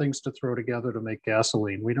out some things to throw together to make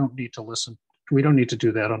gasoline. We don't need to listen. We don't need to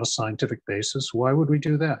do that on a scientific basis. Why would we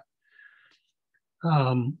do that?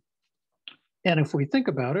 And if we think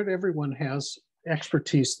about it, everyone has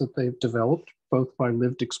expertise that they've developed, both by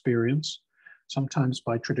lived experience, sometimes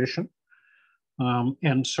by tradition,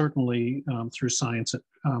 and certainly through science,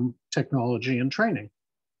 technology, and training.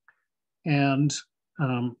 And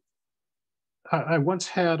I once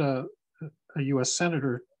had a US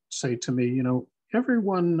Senator say to me,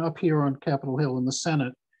 everyone up here on Capitol Hill in the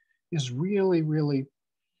Senate is really, really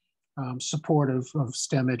supportive of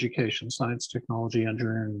STEM education, science, technology,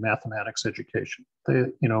 engineering, mathematics education. They,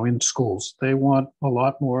 in schools, they want a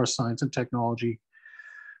lot more science and technology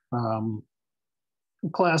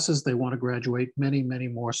classes. They want to graduate many, many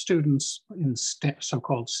more students in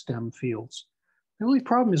so-called STEM fields. The only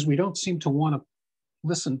problem is we don't seem to want to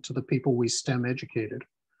listen to the people we STEM educated.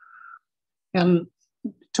 And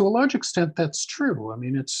to a large extent, that's true. I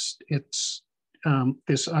mean, it's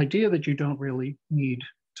this idea that you don't really need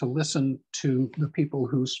to listen to the people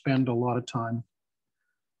who spend a lot of time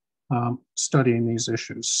studying these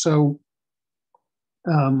issues. So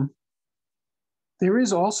there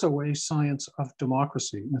is also a science of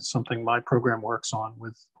democracy. That's something my program works on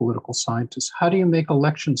with political scientists. How do you make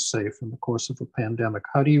elections safe in the course of a pandemic?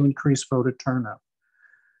 How do you increase voter turnout?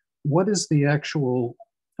 What is the actual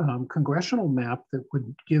congressional map that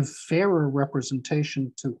would give fairer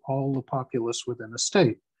representation to all the populace within a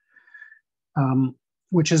state,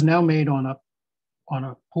 which is now made on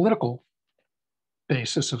a political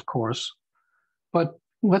basis, of course. But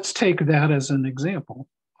let's take that as an example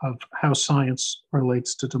of how science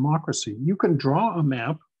relates to democracy. You can draw a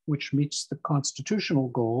map which meets the constitutional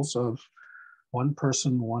goals of one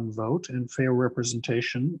person, one vote, and fair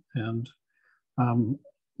representation, and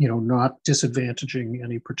not disadvantaging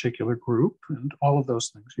any particular group, and all of those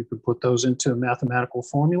things. You can put those into a mathematical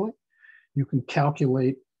formula. You can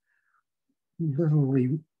calculate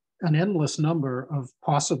literally an endless number of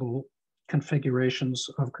possible configurations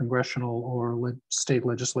of congressional or state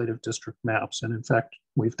legislative district maps. And in fact,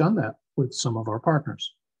 we've done that with some of our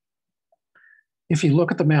partners. If you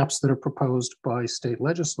look at the maps that are proposed by state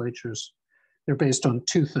legislatures, they're based on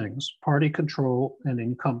two things: party control and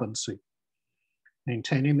incumbency.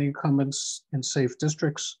 Maintaining the incumbents in safe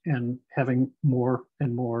districts and having more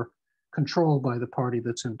and more control by the party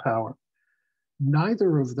that's in power.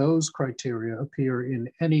 Neither of those criteria appear in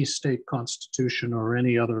any state constitution or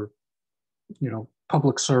any other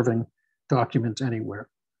public serving document anywhere.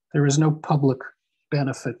 There is no public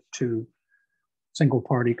benefit to single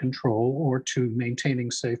party control or to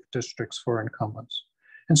maintaining safe districts for incumbents.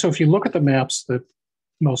 And so if you look at the maps that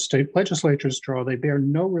most state legislatures draw, they bear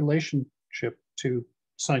no relationship to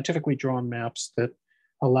scientifically drawn maps that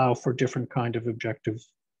allow for different kind of objective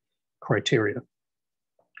criteria.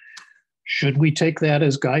 Should we take that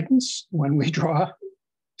as guidance when we draw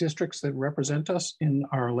districts that represent us in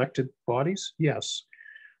our elected bodies? Yes.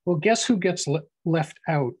 Well, guess who gets left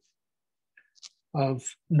out of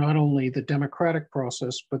not only the democratic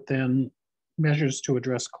process, but then measures to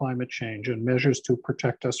address climate change and measures to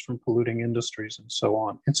protect us from polluting industries and so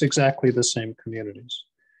on? It's exactly the same communities.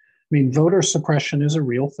 I mean, voter suppression is a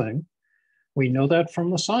real thing. We know that from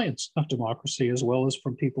the science of democracy as well as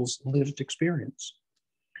from people's lived experience.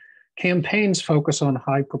 Campaigns focus on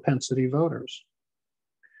high propensity voters.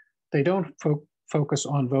 They don't focus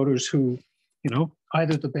on voters who,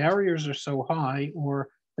 either the barriers are so high or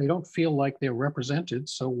they don't feel like they're represented,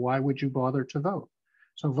 so why would you bother to vote?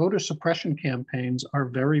 So voter suppression campaigns are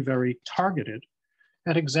very, very targeted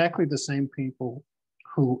at exactly the same people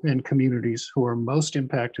who in communities who are most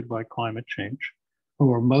impacted by climate change,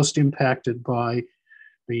 who are most impacted by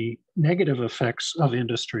the negative effects of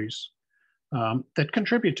industries that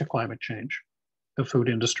contribute to climate change, the food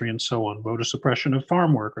industry and so on, voter suppression of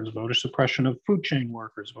farm workers, voter suppression of food chain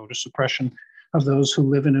workers, voter suppression of those who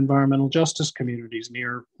live in environmental justice communities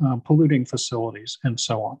near polluting facilities and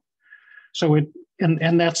so on. So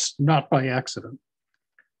and that's not by accident.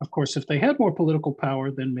 Of course, if they had more political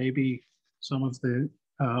power, then maybe some of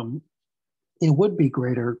it would be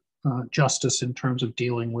greater justice in terms of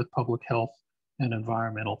dealing with public health and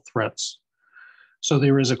environmental threats. So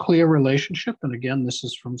there is a clear relationship, and again, this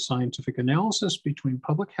is from scientific analysis, between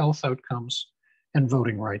public health outcomes and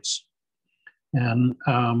voting rights. And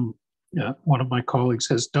one of my colleagues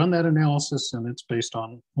has done that analysis, and it's based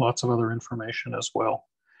on lots of other information as well.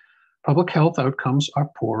 Public health outcomes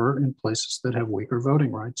are poorer in places that have weaker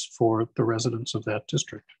voting rights for the residents of that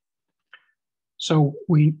district. So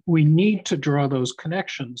we need to draw those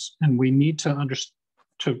connections, and we need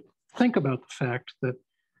to think about the fact that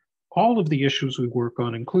all of the issues we work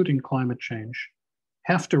on, including climate change,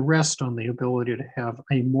 have to rest on the ability to have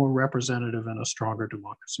a more representative and a stronger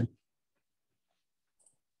democracy.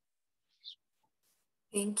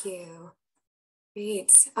 Thank you.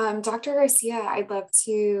 Great. Dr. Garcia, I'd love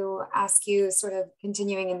to ask you, sort of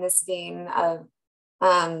continuing in this vein of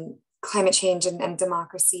climate change and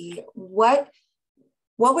democracy, what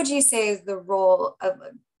would you say is the role of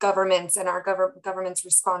governments and our government's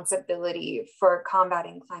responsibility for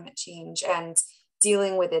combating climate change and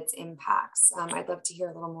dealing with its impacts? I'd love to hear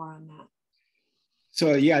a little more on that.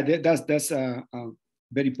 So yeah, that's a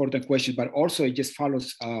very important question, but also it just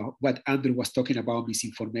follows what Andrew was talking about,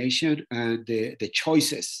 misinformation and the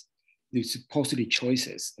choices supposedly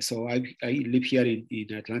choices. So I live here in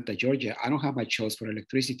Atlanta, Georgia. I don't have my choice for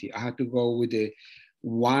electricity. I have to go with the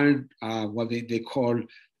one, what they call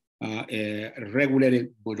a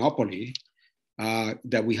regulated monopoly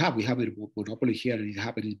that we have. We have a monopoly here, and it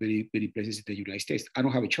happens in many, many places in the United States. I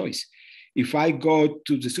don't have a choice. If I go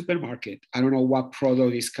to the supermarket, I don't know what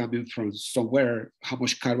product is coming from somewhere, how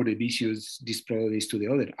much carbon emissions this product is to the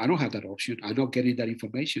other. I don't have that option. I'm not getting that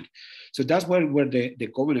information. So that's where the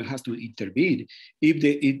government has to intervene. If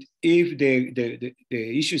the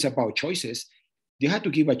issue is about choices, they have to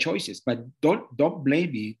give us choices, but don't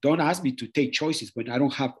blame me. Don't ask me to take choices when I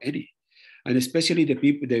don't have any. And especially the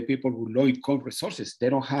people with low income resources, they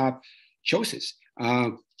don't have choices.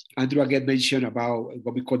 Andrew again mentioned about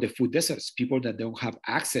what we call the food deserts, people that don't have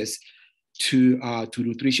access to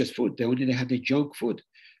nutritious food. They only have the junk food.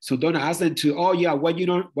 So don't ask them to, oh yeah, why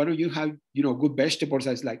don't you have good vegetables?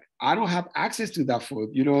 It's like, I don't have access to that food.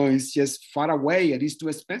 It's just far away and it's too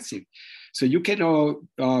expensive. So you cannot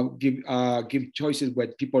give choices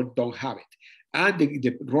when people don't have it. And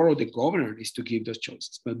the role of the governor is to give those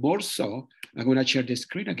choices. But more so, I'm going to share the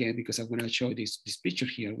screen again because I'm going to show this picture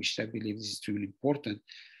here, which I believe is extremely important.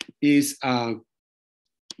 It's about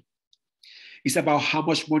how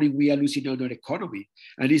much money we are losing on our economy,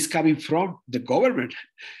 and it's coming from the government.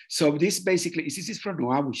 So this is from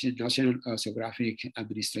NOAA, which is the National Oceanographic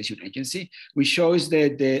Administration Agency, which shows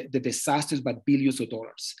the disasters by billions of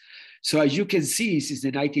dollars. So as you can see, since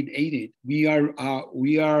the 1980s, we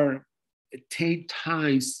are 10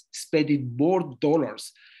 times spending more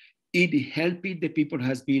dollars in helping the people who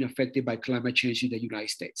has been affected by climate change in the United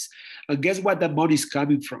States. And guess what that money is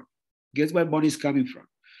coming from? Guess where money is coming from?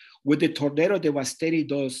 With the tornado devastating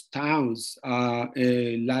those towns a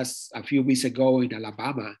few weeks ago in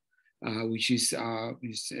Alabama, which is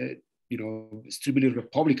extremely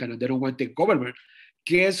Republican, and they don't want the government.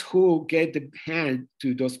 Guess who gave the hand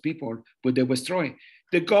to those people when they were destroyed?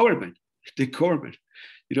 The government. The government.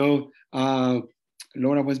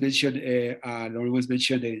 Laura was mentioned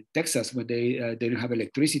in Texas when they didn't have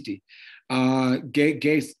electricity. Helped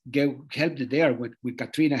there when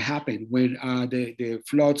Katrina happened, when the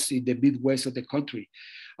floods in the Midwest of the country,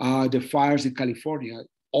 the fires in California.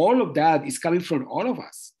 All of that is coming from all of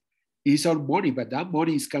us. It's our money, but that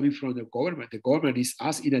money is coming from the government. The government is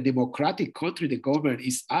us. In a democratic country, the government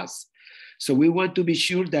is us. So we want to be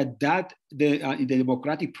sure that in the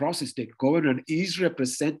democratic process, the government is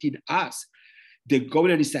representing us. The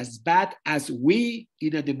government is as bad as we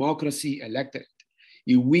in a democracy elected.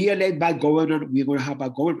 If we elect bad government, we're going to have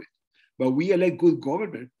bad government. But we elect good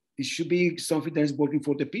government, it should be something that is working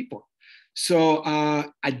for the people. So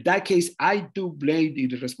in that case, I do blame the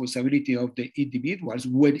responsibility of the individuals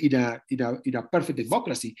when in a perfect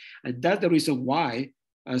democracy. And that's the reason why,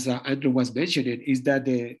 as Andrew was mentioning, is that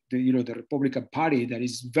the Republican Party that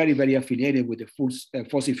is very, very affiliated with the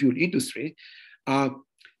fossil fuel industry,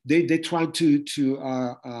 they try to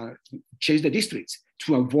change the districts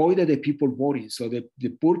to avoid the people voting. So the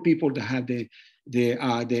poor people that have the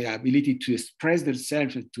ability to express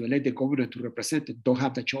themselves and to elect the governor to represent it don't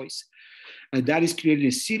have the choice. And that is creating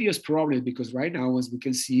a serious problem because right now, as we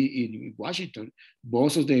can see in Washington,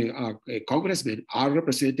 most of the congressmen are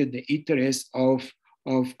representing the interests of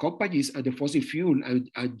companies and the fossil fuel, and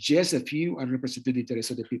just a few are representing the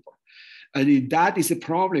interests of the people. And if that is a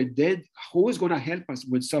problem, then who is going to help us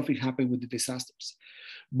when something happens with the disasters?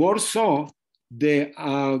 More so, the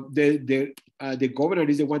governor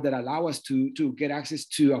is the one that allows us to get access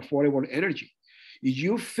to affordable energy. If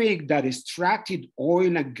you think that extracting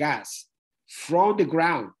oil and gas from the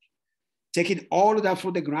ground, taking all of that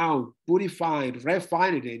from the ground, purifying,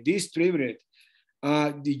 refining it, distributing it,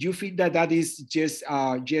 did you think that is just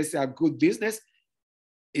a good business?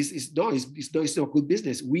 It's not good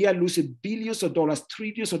business. We are losing billions of dollars,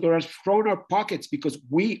 trillions of dollars from our pockets because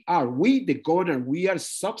we, the governor, we are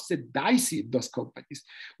subsidizing those companies.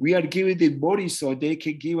 We are giving them money so they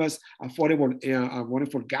can give us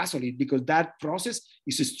affordable gasoline because that process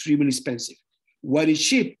is extremely expensive. What is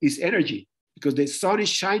cheap is energy because the sun is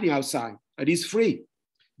shining outside and it's free.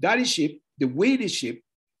 That is cheap. The wind is cheap.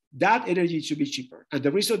 That energy should be cheaper. And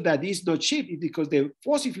the reason that is not cheap is because the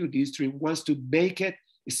fossil fuel industry wants to make it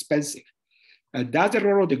expensive. And that's the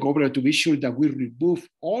role of the government to be sure that we remove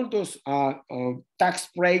all those tax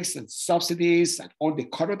breaks and subsidies and all the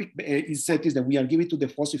economic incentives that we are giving to the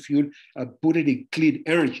fossil fuel and put it in clean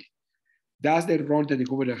energy. That's the role that the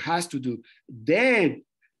government has to do. Then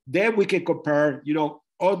we can compare,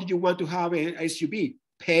 oh, do you want to have an SUV?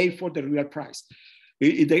 Pay for the real price.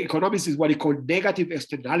 The economics is what we call negative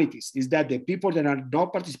externalities, is that the people that are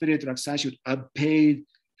not participating in the transaction are paying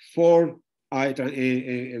for something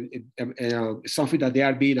that they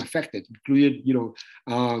are being affected, including,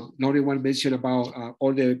 Lauren one mentioned about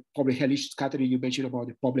all the public health issues. Catherine, you mentioned about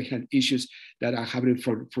the public health issues that are happening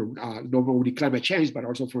from not only climate change, but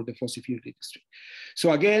also from the fossil fuel industry.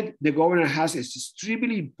 So again, the government has an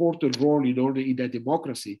extremely important role in the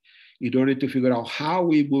democracy, in order to figure out how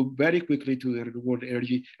we move very quickly to the renewable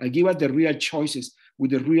energy and give us the real choices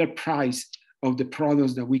with the real price of the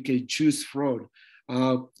products that we can choose from.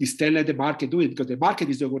 Instead, let the market do it, because the market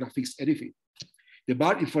is not going to fix anything.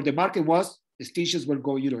 For the market was, extinctions will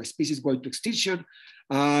go, species go into extinction,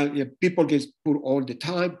 people get poor all the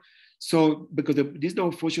time. So, because there's no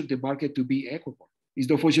function of the market to be equitable. It's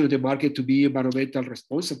no function of the market to be environmental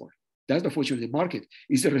responsible. That's the function of the market.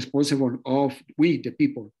 It's the responsible of we, the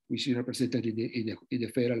people, which is represented in the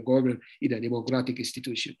federal government, in a democratic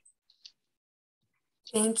institution.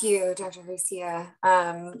 Thank you, Dr. Garcia.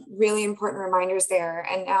 Really important reminders there.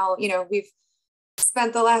 And now, we've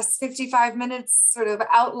spent the last 55 minutes sort of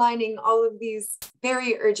outlining all of these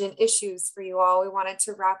very urgent issues for you all. We wanted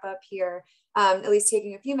to wrap up here, at least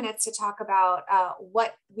taking a few minutes to talk about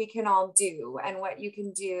what we can all do and what you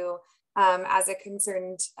can do as a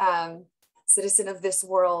concerned citizen of this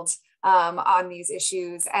world on these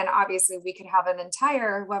issues. And obviously we could have an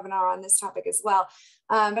entire webinar on this topic as well.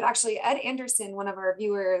 But actually Ed Anderson, one of our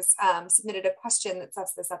viewers, submitted a question that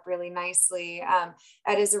sets this up really nicely.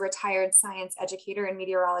 Ed is a retired science educator and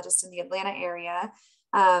meteorologist in the Atlanta area,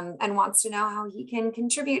 and wants to know how he can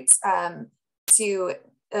contribute to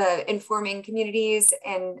informing communities.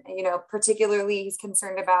 And, particularly he's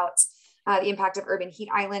concerned about the impact of urban heat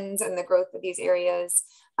islands and the growth of these areas.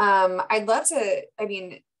 I'd love to,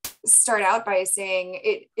 start out by saying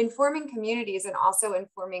informing communities and also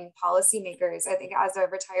informing policymakers. I think as a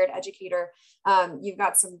retired educator, you've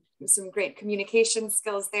got some great communication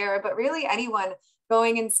skills there, but really anyone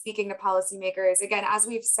going and speaking to policymakers, again, as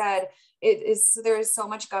we've said, there is so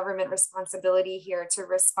much government responsibility here to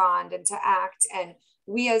respond and to act. And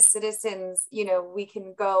we as citizens, we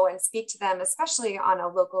can go and speak to them, especially on a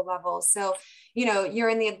local level. So, you're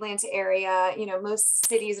in the Atlanta area, most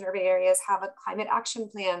cities and urban areas have a climate action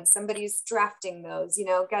plan. Somebody's drafting those,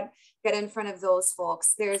 get in front of those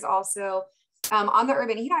folks. There's also on the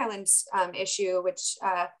urban heat island issue, which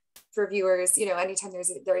for viewers, anytime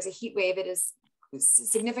there is a heat wave, it is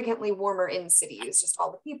significantly warmer in cities, just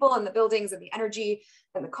all the people and the buildings and the energy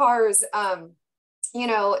and the cars.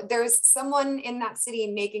 There's someone in that city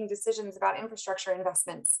making decisions about infrastructure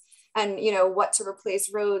investments and, what to replace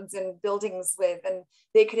roads and buildings with. And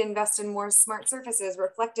they could invest in more smart surfaces,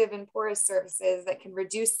 reflective and porous surfaces that can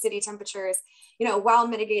reduce city temperatures, while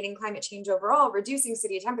mitigating climate change overall, reducing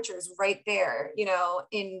city temperatures right there,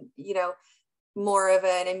 in, more of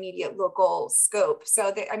an immediate local scope.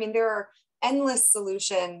 So, there are endless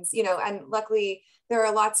solutions, and luckily there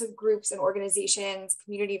are lots of groups and organizations,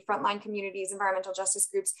 frontline communities, environmental justice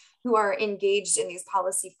groups who are engaged in these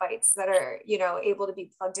policy fights that are, able to be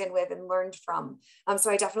plugged in with and learned from. So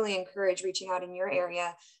I definitely encourage reaching out in your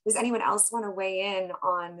area. Does anyone else want to weigh in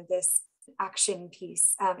on this action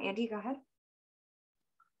piece? Andy, go ahead.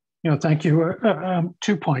 Thank you.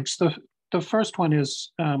 2 points. The first one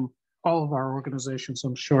is all of our organizations,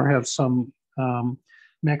 I'm sure, have some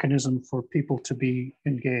mechanism for people to be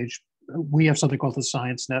engaged. We have something called the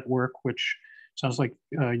Science Network, which sounds like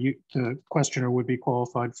the questioner would be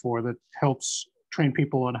qualified for, that helps train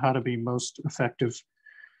people on how to be most effective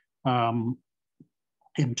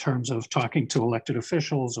in terms of talking to elected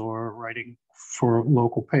officials or writing for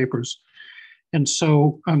local papers. And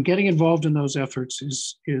so getting involved in those efforts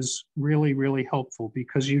is really, really helpful,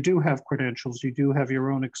 because you do have credentials, you do have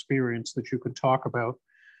your own experience that you can talk about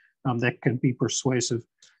that can be persuasive.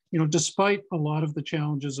 Despite a lot of the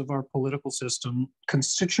challenges of our political system,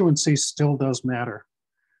 constituency still does matter.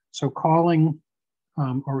 So calling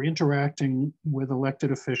or interacting with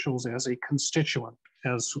elected officials as a constituent,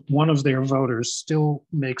 as one of their voters, still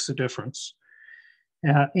makes a difference.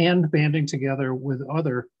 And banding together with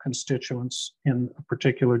other constituents in a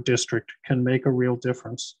particular district can make a real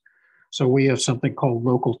difference. So we have something called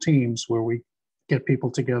local teams, where we get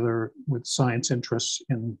people together with science interests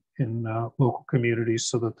in local communities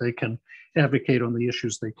so that they can advocate on the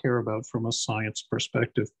issues they care about from a science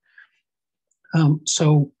perspective.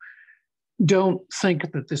 So don't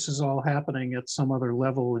think that this is all happening at some other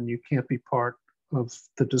level and you can't be part of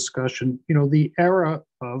the discussion. The era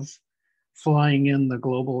of flying in the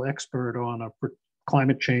global expert on a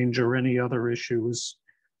climate change or any other issue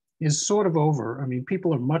is sort of over.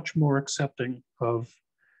 People are much more accepting of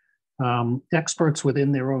experts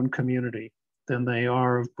within their own community than they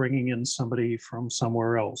are of bringing in somebody from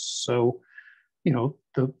somewhere else. So,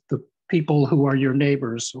 the people who are your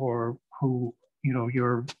neighbors or who,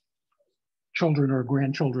 your children or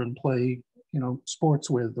grandchildren play, sports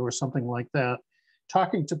with or something like that.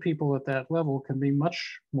 Talking to people at that level can be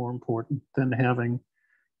much more important than having,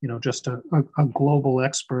 just a global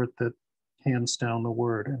expert that hands down the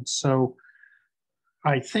word. And so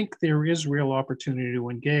I think there is real opportunity to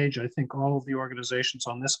engage. I think all of the organizations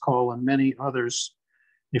on this call and many others,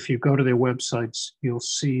 if you go to their websites, you'll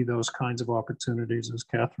see those kinds of opportunities, as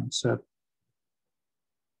Catherine said.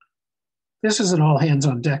 This is an all hands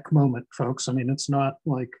on deck moment, folks. I mean, it's not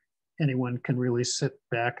like anyone can really sit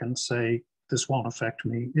back and say, this won't affect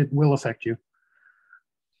me. It will affect you.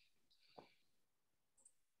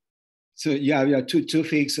 So yeah, two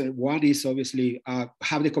things. One is obviously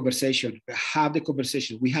have the conversation. Have the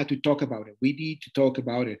conversation. We have to talk about it. We need to talk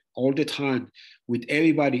about it all the time with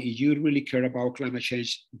everybody. If you really care about climate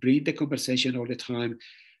change, bring the conversation all the time.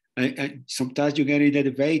 And sometimes you get in a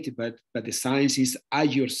debate, but the science is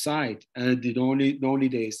at your side, and not only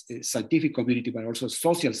the scientific community, but also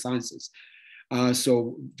social sciences.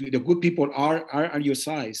 So the good people are on your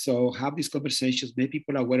side. So have these conversations, make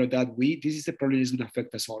people aware of that. This is the problem that's going to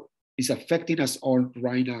affect us all. It's affecting us all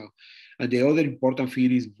right now. And the other important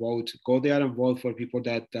thing is vote. Go there and vote for people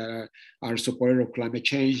that are supporters of climate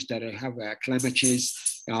change, that have a climate change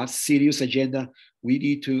serious agenda. We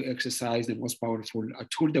need to exercise the most powerful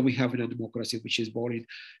tool that we have in a democracy, which is voting.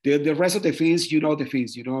 The rest of the things, the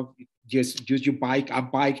things, just use your bike. I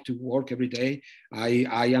bike to work every day.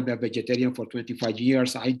 I am a vegetarian for 25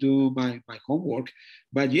 years. I do my homework.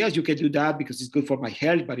 But yes, you can do that because it's good for my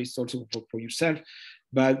health, but it's also for yourself.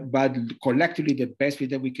 But collectively, the best thing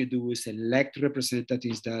that we can do is elect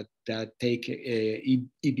representatives that take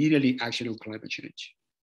immediately action on climate change.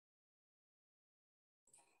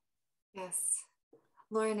 Yes.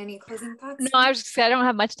 Lauren, any closing thoughts? No, I was just saying I don't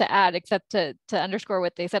have much to add except to underscore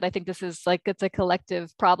what they said. I think this is it's a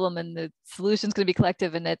collective problem, and the solution's going to be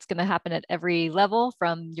collective, and it's going to happen at every level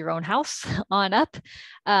from your own house on up.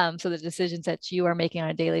 So the decisions that you are making on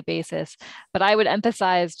a daily basis. But I would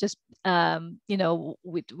emphasize just,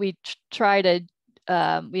 we try to,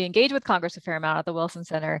 we engage with Congress a fair amount at the Wilson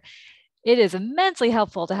Center. It is immensely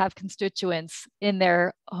helpful to have constituents in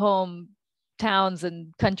their home towns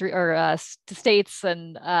and country or states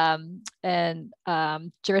and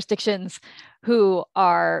jurisdictions who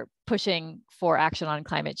are pushing for action on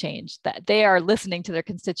climate change, that they are listening to their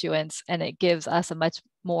constituents, and it gives us a much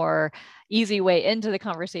more easy way into the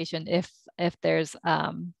conversation if there's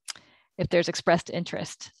expressed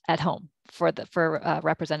interest at home for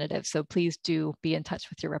representatives. So please do be in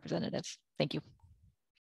touch with your representatives. Thank you.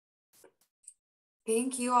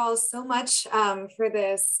 Thank you all so much for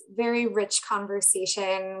this very rich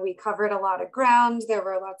conversation. We covered a lot of ground. There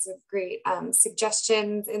were lots of great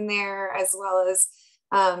suggestions in there, as well as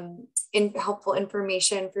helpful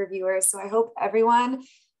information for viewers. So I hope everyone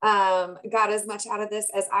got as much out of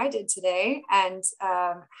this as I did today. And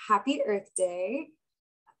happy Earth Day.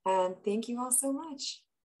 And thank you all so much.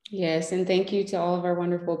 Yes, and thank you to all of our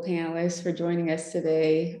wonderful panelists for joining us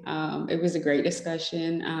today. It was a great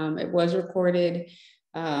discussion. It was recorded,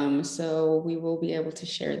 so we will be able to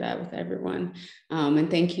share that with everyone.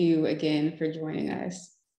 And thank you again for joining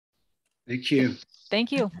us. Thank you.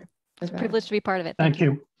 Thank you. It's a privilege to be part of it. Thank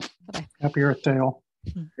you. Bye-bye. Happy Earth Day all.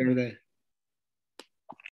 Happy Earth Day.